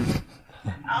podcast.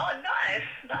 Oh, nice.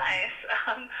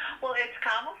 Well, it's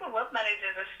Carmel from Wealth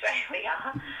Managers Australia.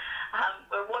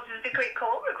 What's a quick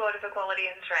call recorded for quality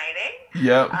and training.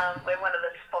 Yep. We're one of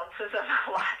the sponsors of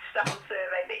a lifestyle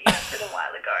survey that you did a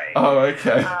while ago. Oh,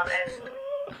 okay.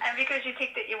 And because you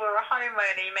ticked that you were a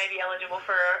homeowner, you may be eligible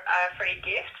for a free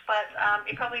gift, but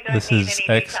you probably don't This need is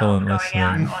any excellent details going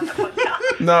out listening. on the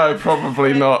podcast. No,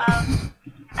 probably not. Perhaps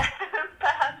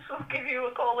we'll give you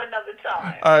a call another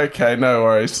time. Okay, no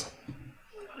worries.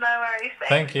 No worries.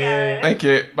 Thank you. Gareth. Thank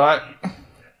you. Bye.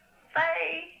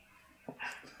 Bye.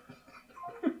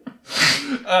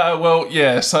 Well,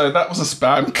 yeah, so that was a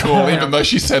spam call, even though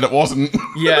she said it wasn't.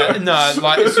 Yeah, no,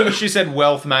 like as soon as she said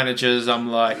wealth managers, I'm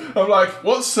like,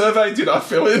 what survey did I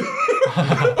fill in?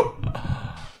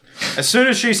 as soon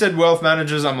as she said wealth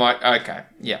managers, I'm like, okay,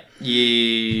 yeah,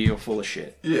 you're full of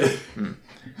shit. Yeah.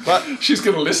 But She's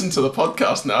going to listen to the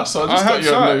podcast now, so I just I got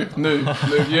you hope a new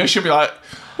view. She'll be like,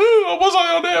 was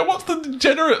I on air? What's the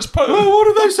Degenerates post? oh,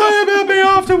 what did they say about me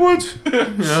afterwards?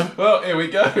 Yeah. Well, here we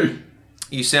go.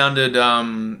 You sounded,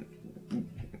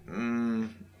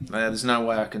 there's no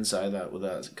way I can say that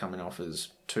without it coming off as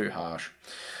too harsh.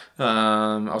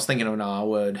 I was thinking of an R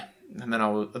word, and then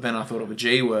I thought of a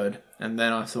G word, and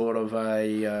then I thought of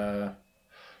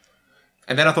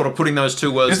putting those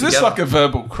two words Is this together. like a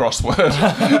verbal crossword?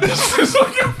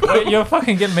 Wait, you're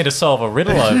fucking getting me to solve a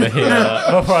riddle over here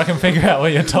before I can figure out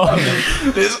what you're talking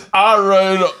about. This R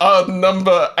road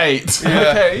number 8. Yeah.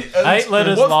 Okay. and 8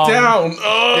 letters what's long. down?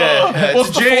 Yeah, What's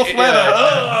it's the a G- fourth letter?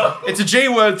 yeah. It's a G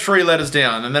word, 3 letters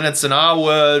down, and then it's an R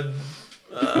word.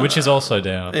 Which is also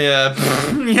down. Yeah,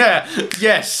 yeah,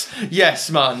 yes,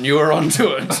 Martin, you were onto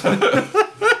it.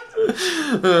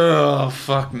 Oh,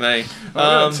 fuck me. I'm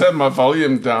going to turn my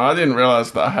volume down. I didn't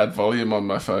realise that I had volume on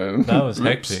my phone. That was Oops.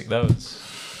 hectic. That was...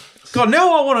 God,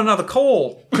 now I want another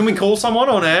call. Can we call someone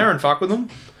on air and fuck with them?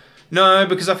 No,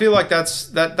 because I feel like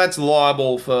that's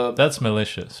liable for... That's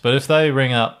malicious. But if they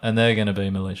ring up and they're going to be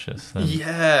malicious, then... I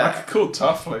Yeah. could call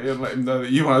Tuffley and let him know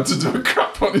that you wanted to do a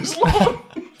crap on his lawn.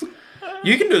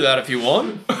 You can do that if you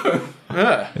want.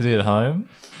 Yeah. Is he at home?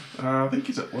 I think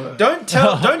he's at work. Don't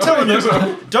tell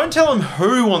him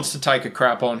who wants to take a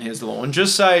crap on his lawn.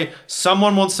 Just say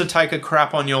someone wants to take a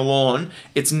crap on your lawn.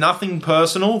 It's nothing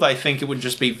personal. They think it would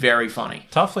just be very funny.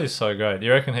 Tuffley's so great. Do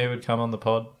you reckon he would come on the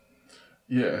pod?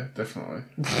 Yeah, definitely.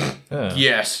 Yeah.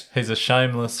 Yes. He's a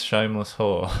shameless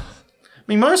whore. I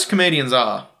mean, most comedians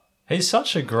are. He's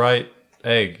such a great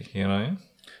egg, you know?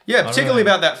 Yeah, particularly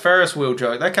really- about that Ferris wheel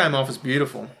joke. That came off as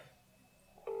beautiful.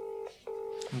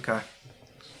 Okay.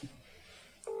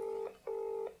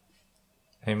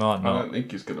 He might I not. don't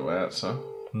think he's going to answer.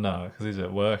 No, because he's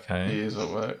at work, He hey? is at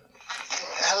work.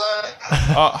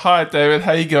 Hello. Hi, David.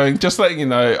 How you going? Just letting you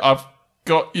know, I've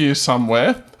got you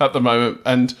somewhere at the moment,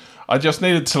 and I just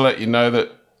needed to let you know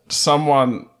that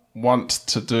someone wants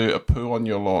to do a poo on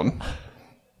your lawn.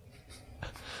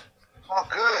 Oh,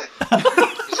 good.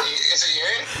 Is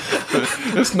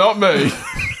it you? It's not me.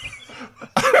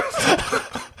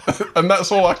 And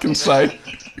that's all I can say.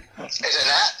 Is it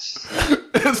that?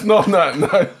 It's not that,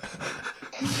 no.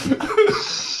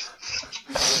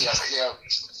 Your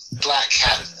black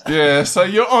cat. Yeah, so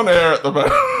you're on air at the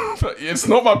moment. But it's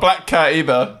not my black cat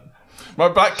either. My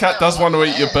black cat does want to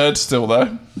eat your bird still,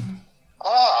 though.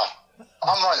 Oh, I'm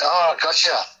on. Oh,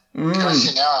 gotcha.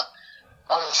 Gotcha now.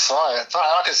 I'm sorry.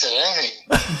 I could say anything.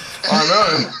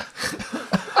 I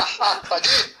I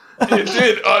did. know. You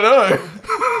did, I know.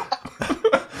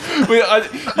 I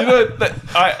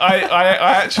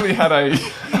actually had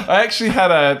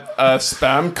a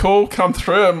spam call come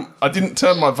through, and I didn't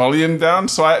turn my volume down,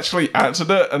 so I actually answered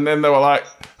it, and then they were like,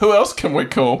 "Who else can we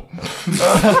call?" I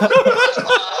thought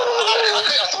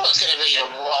it was going to be your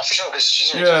wife, sure, because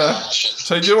she's going to do that shit.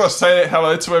 So do you want to say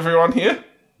hello to everyone here?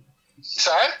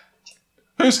 So?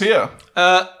 Who's here?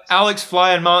 Alex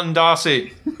Flay and Martin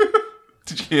Darcy.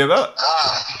 Did you hear that?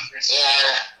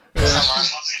 Yeah. Someone.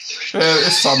 Yeah,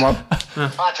 it's someone.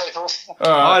 Hi, people.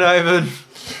 Hi, David.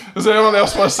 Does anyone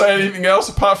else want to say anything else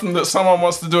apart from that someone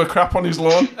wants to do a crap on his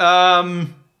lawn?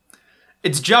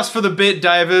 It's just for the bit,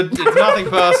 David. It's nothing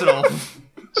personal.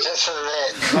 Just for the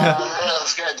bit. That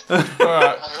was good.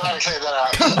 Alright. I'm glad to clear that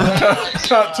up.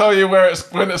 Can't tell you when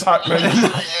it's happening. Yeah, I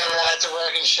had to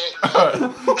work and shit. Alright.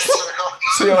 Thanks for the call.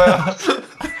 See you later.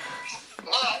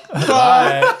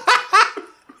 Bye.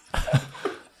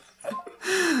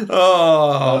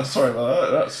 Oh, Sorry about that.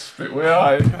 That's a bit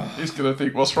weird. He's going to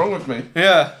think, what's wrong with me?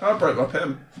 yeah. I broke my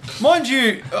pen. Mind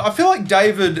you, I feel like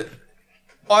David.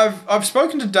 I've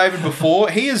spoken to David before.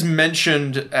 He has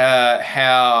mentioned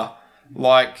how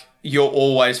like you're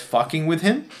always fucking with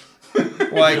him.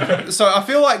 Like, so I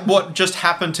feel like what just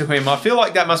happened to him. I feel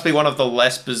like that must be one of the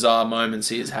less bizarre moments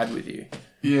he has had with you.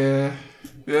 Yeah.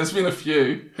 There's been a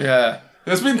few. Yeah.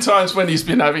 There's been times when he's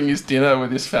been having his dinner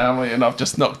with his family and I've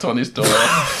just knocked on his door.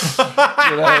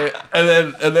 And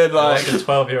then like Like a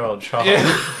 12-year-old child.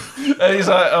 yeah. And he's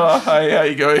like, "Oh, hey, how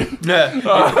you going?" Yeah.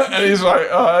 And he's like,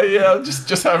 "Oh, yeah, I'm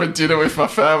just having dinner with my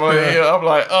family." And I'm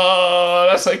like, "Oh,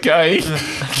 that's okay."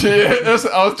 I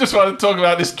was just wanting to talk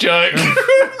about this joke.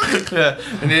 Yeah.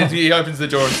 And then he opens the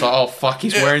door and it's like, oh fuck,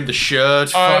 he's wearing the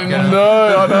shirt. I Fuck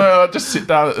know. I just sit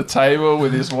down at the table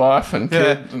with his wife and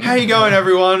Yeah. kid. And, How you going,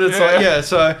 everyone? It's Yeah. like, yeah,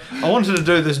 so I wanted to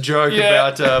do this joke Yeah.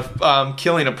 about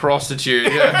killing a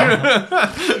prostitute.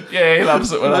 Yeah. yeah, he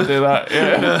loves it when I do that.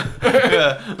 Yeah.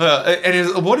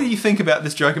 Yeah. What do you think about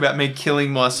this joke about me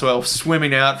killing myself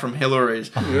swimming out from Hillary's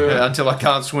until I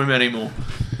can't swim anymore?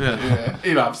 Yeah,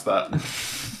 he loves that.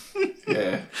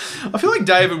 Yeah. I feel like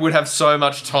David would have so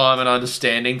much time and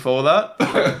understanding for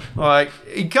that. Like,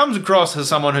 he comes across as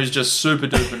someone who's just super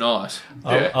duper nice.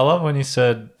 I love when you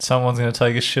said someone's going to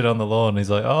take a shit on the lawn. He's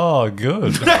like, oh,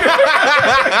 good.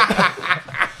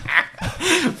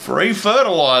 Free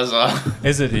fertilizer.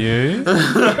 Is it you?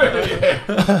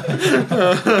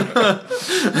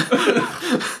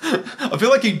 I feel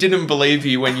like he didn't believe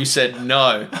you when you said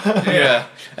no. Yeah.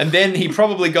 And then he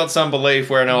probably got some belief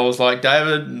where I was like,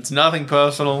 David, it's nothing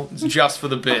personal. It's just for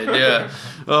the bit. Yeah.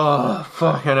 Oh,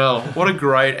 fucking hell. What a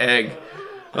great egg.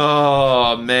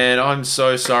 Oh, man. I'm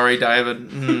so sorry,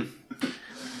 David.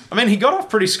 I mean, he got off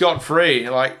pretty scot-free.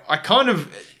 Like, I kind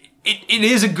of... It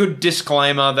is a good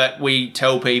disclaimer that we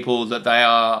tell people that they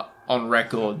are on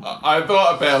record. I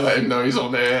thought about letting him know he's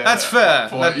on air. That's fair.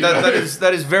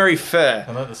 That is very fair.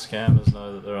 And let the scammers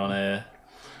know that they're on air.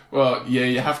 Well, yeah,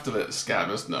 you have to let the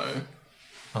scammers know.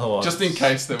 Otherwise, Just in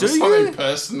case there Do was you? something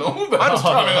personal that was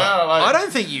coming out. Like, I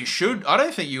don't think you should. I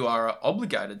don't think you are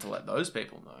obligated to let those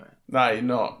people know. no, you're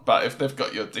not. But if they've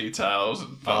got your details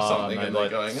and something no, and like,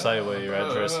 they're going... say where your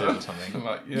address is or something. I'm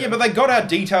like, Yeah, but they got our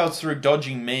details through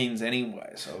dodgy means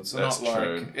anyway, so it's That's not like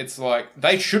true. it's like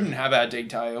they shouldn't have our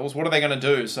details. What are they going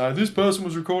to do? So this person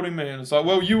was recording me, and it's like,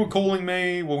 well, you were calling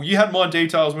me. Well, you had my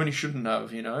details when you shouldn't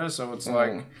have, you know. So it's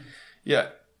like, yeah.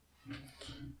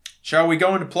 Shall we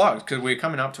go into plugs because we're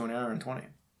coming up to an hour and 20?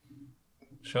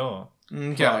 Sure.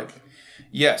 Okay. Plug.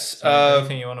 Yes.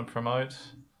 Anything you want to promote?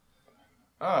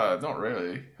 Not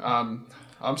really.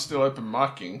 I'm still open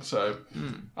micing, so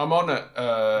I'm on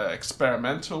at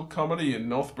experimental comedy in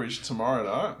Northbridge tomorrow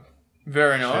night,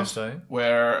 Very nice. Tuesday.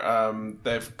 where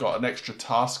they've got an extra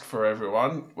task for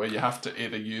everyone, where you have to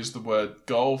either use the word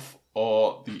golf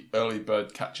or the early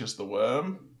bird catches the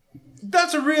worm.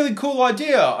 That's a really cool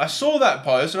idea. I saw that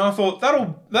post and I thought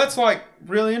that's like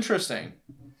really interesting.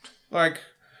 Like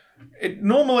it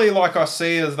normally like I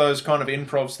see as those kind of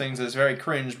improv things as very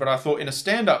cringe, but I thought in a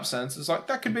stand-up sense it's like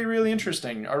that could be really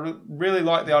interesting. I really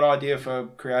like that idea for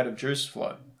creative juice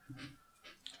flow.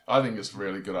 I think it's a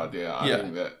really good idea. I Yeah.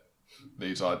 think that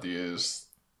these ideas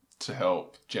to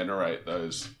help generate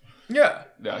those Yeah.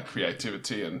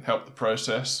 creativity and help the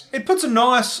process. It puts a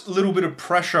nice little bit of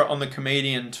pressure on the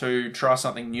comedian to try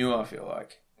something new, I feel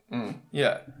like.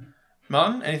 Yeah.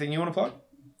 Martin, anything you want to plug?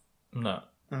 No.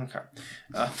 Okay.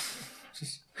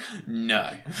 No.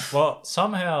 Well,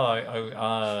 somehow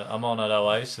I'm on at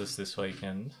Oasis this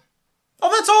weekend. Oh,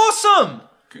 that's awesome!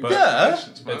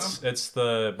 Congratulations, man. It's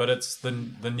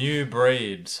the new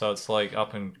breed, so it's like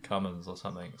up and comers or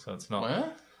something. So it's not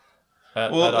Where?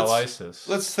 at Well, Oasis.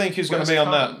 Let's think who's going Where's to be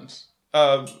on that. Cummins?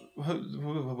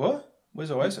 What?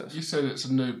 Where's Oasis? You said it's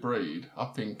a new breed,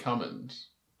 up and Cummins.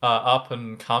 Up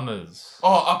and comers.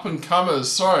 Oh, up and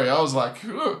comers. Sorry, I was like,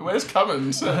 where's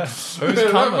Cummins? Who's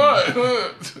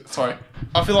Cummins? Sorry.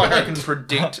 I feel like I can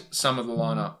predict some of the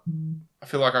lineup. I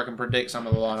feel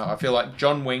like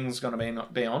John Wing's going to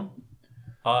be on.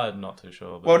 I'm not too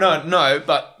sure. Well, no,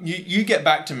 but you get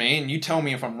back to me and you tell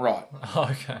me if I'm right.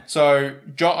 Okay. So,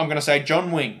 I'm going to say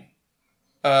John Wing,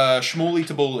 Shmuley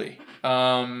Tabuli.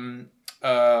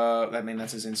 I mean,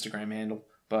 that's his Instagram handle,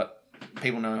 but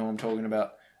people know who I'm talking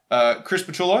about. Chris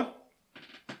Pachulo,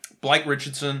 Blake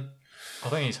Richardson. I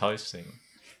think he's hosting.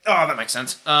 Oh, that makes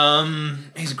sense.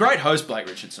 He's a great host, Blake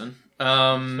Richardson.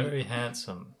 Very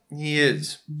handsome. He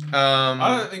is.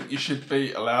 I don't think you should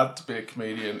be allowed to be a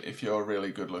comedian if you're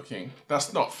really good looking.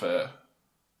 That's not fair.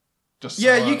 Just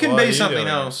you can why are be you something doing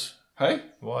else. Hey?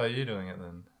 Why are you doing it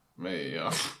then? Me,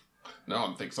 no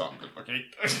one thinks I'm good looking.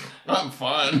 I'm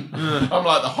fine. I'm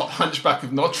like the hot hunchback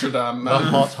of Notre Dame, The man.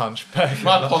 hot hunchback.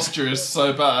 My posture is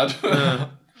so bad.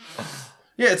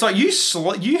 Yeah, it's like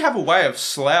you have a way of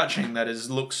slouching that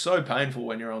looks so painful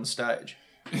when you're on stage.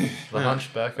 The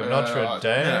hunchback of Notre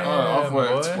Dame. I've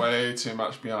worked boy. way too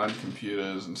much behind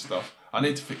computers and stuff. I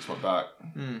need to fix my back.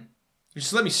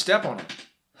 Just let me step on it.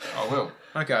 I will.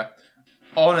 Okay.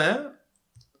 On air?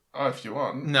 Oh, if you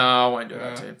want. No, I won't do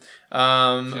that to you.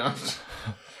 Yeah.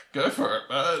 Go for it.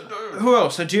 Who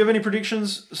else? So do you have any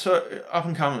predictions? So up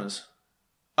and comers.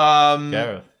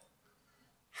 Gareth.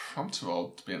 I'm too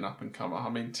old to be an up and comer. I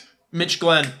mean, Mitch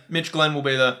Glenn. Mitch Glenn will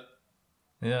be there.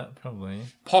 Yeah, probably.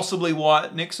 Possibly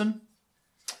Wyatt Nixon.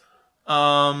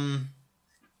 Other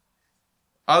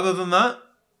than that,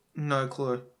 no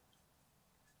clue.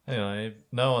 Anyway,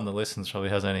 no one that listens probably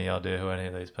has any idea who any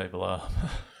of these people are.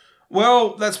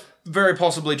 Well, that's very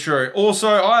possibly true.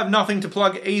 Also, I have nothing to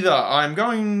plug either.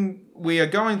 We are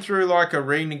going through like a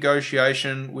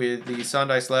renegotiation with the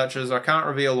Sunday Slouchers. I can't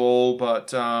reveal all,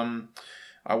 but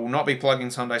I will not be plugging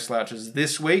Sunday Slouchers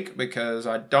this week because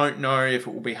I don't know if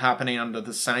it will be happening under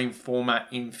the same format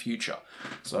in future.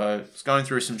 So it's going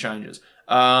through some changes.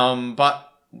 But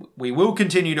we will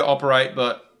continue to operate,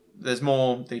 but there's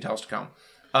more details to come.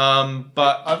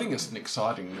 But I think it's an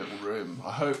exciting little room.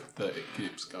 I hope that it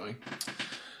keeps going.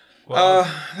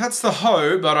 that's the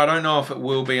hope, but I don't know if it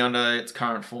will be under its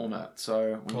current format.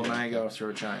 So we may go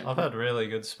through a change. I've had really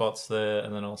good spots there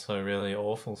and then also really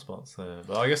awful spots there.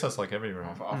 But I guess that's like every room.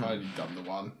 I've only done the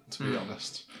one, to be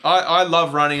honest. I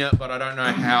love running it, but I don't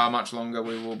know how much longer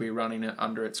we will be running it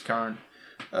under its current.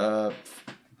 I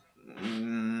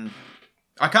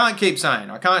can't keep saying.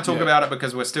 I can't talk about it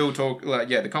because we're still talking.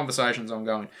 The conversation's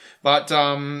ongoing. But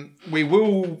we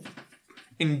will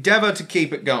endeavour to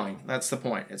keep it going. That's the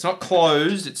point. It's not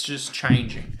closed. It's just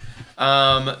changing.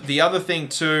 The other thing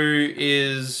too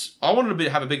is I wanted to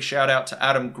have a big shout out to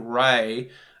Adam Gray.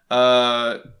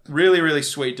 Really, really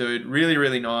sweet dude. Really,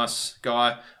 really nice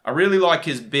guy. I really like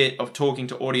his bit of talking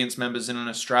to audience members in an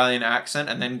Australian accent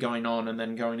and then going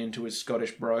into his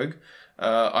Scottish brogue.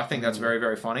 I think that's very,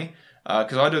 very funny.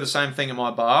 Because I do the same thing at my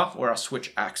bar where I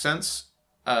switch accents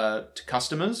to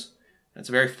customers. It's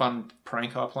a very fun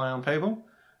prank I play on people.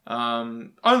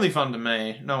 Only fun to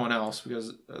me, no one else,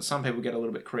 because some people get a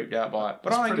little bit creeped out by it.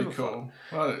 But That's I pretty give a cool.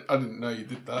 Well, I didn't know you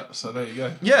did that, so there you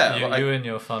go. Yeah, You and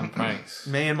your fun pranks.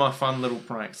 me and my fun little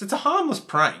pranks. It's a harmless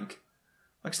prank.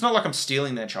 Like it's not like I'm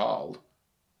stealing their child.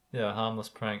 Yeah, a harmless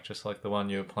prank, just like the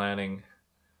one you were planning.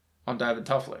 On David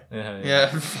Tuffley.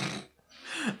 Yeah.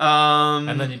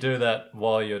 And then you do that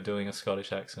while you're doing a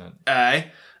Scottish accent.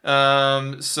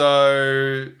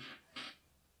 So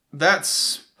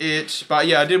that's it. But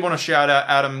yeah, I did want to shout out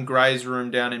Adam Gray's room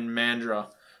down in Mandurah.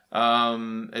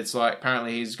 It's like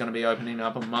apparently he's going to be opening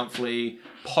up a monthly,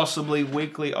 possibly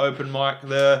weekly open mic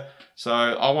there. So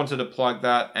I wanted to plug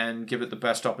that and give it the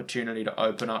best opportunity to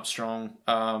open up strong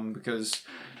because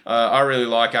I really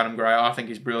like Adam Gray. I think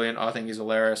he's brilliant. I think he's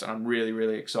hilarious. And I'm really,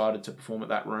 really excited to perform at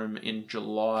that room in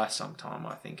July sometime.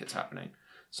 I think it's happening.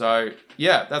 So,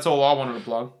 yeah, that's all I wanted to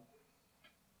plug.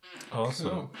 Awesome.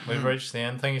 Cool. We've reached the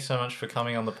end. Thank you so much for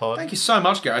coming on the pod. Thank you so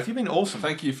much, Gareth. You've been awesome.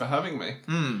 Thank you for having me.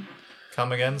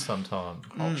 Come again sometime.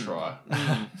 I'll try.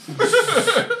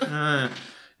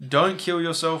 Don't kill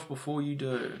yourself before you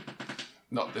do.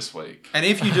 Not this week. And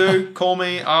if you do, call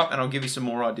me up and I'll give you some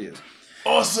more ideas.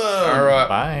 Awesome. All right.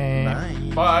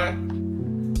 Bye. Bye.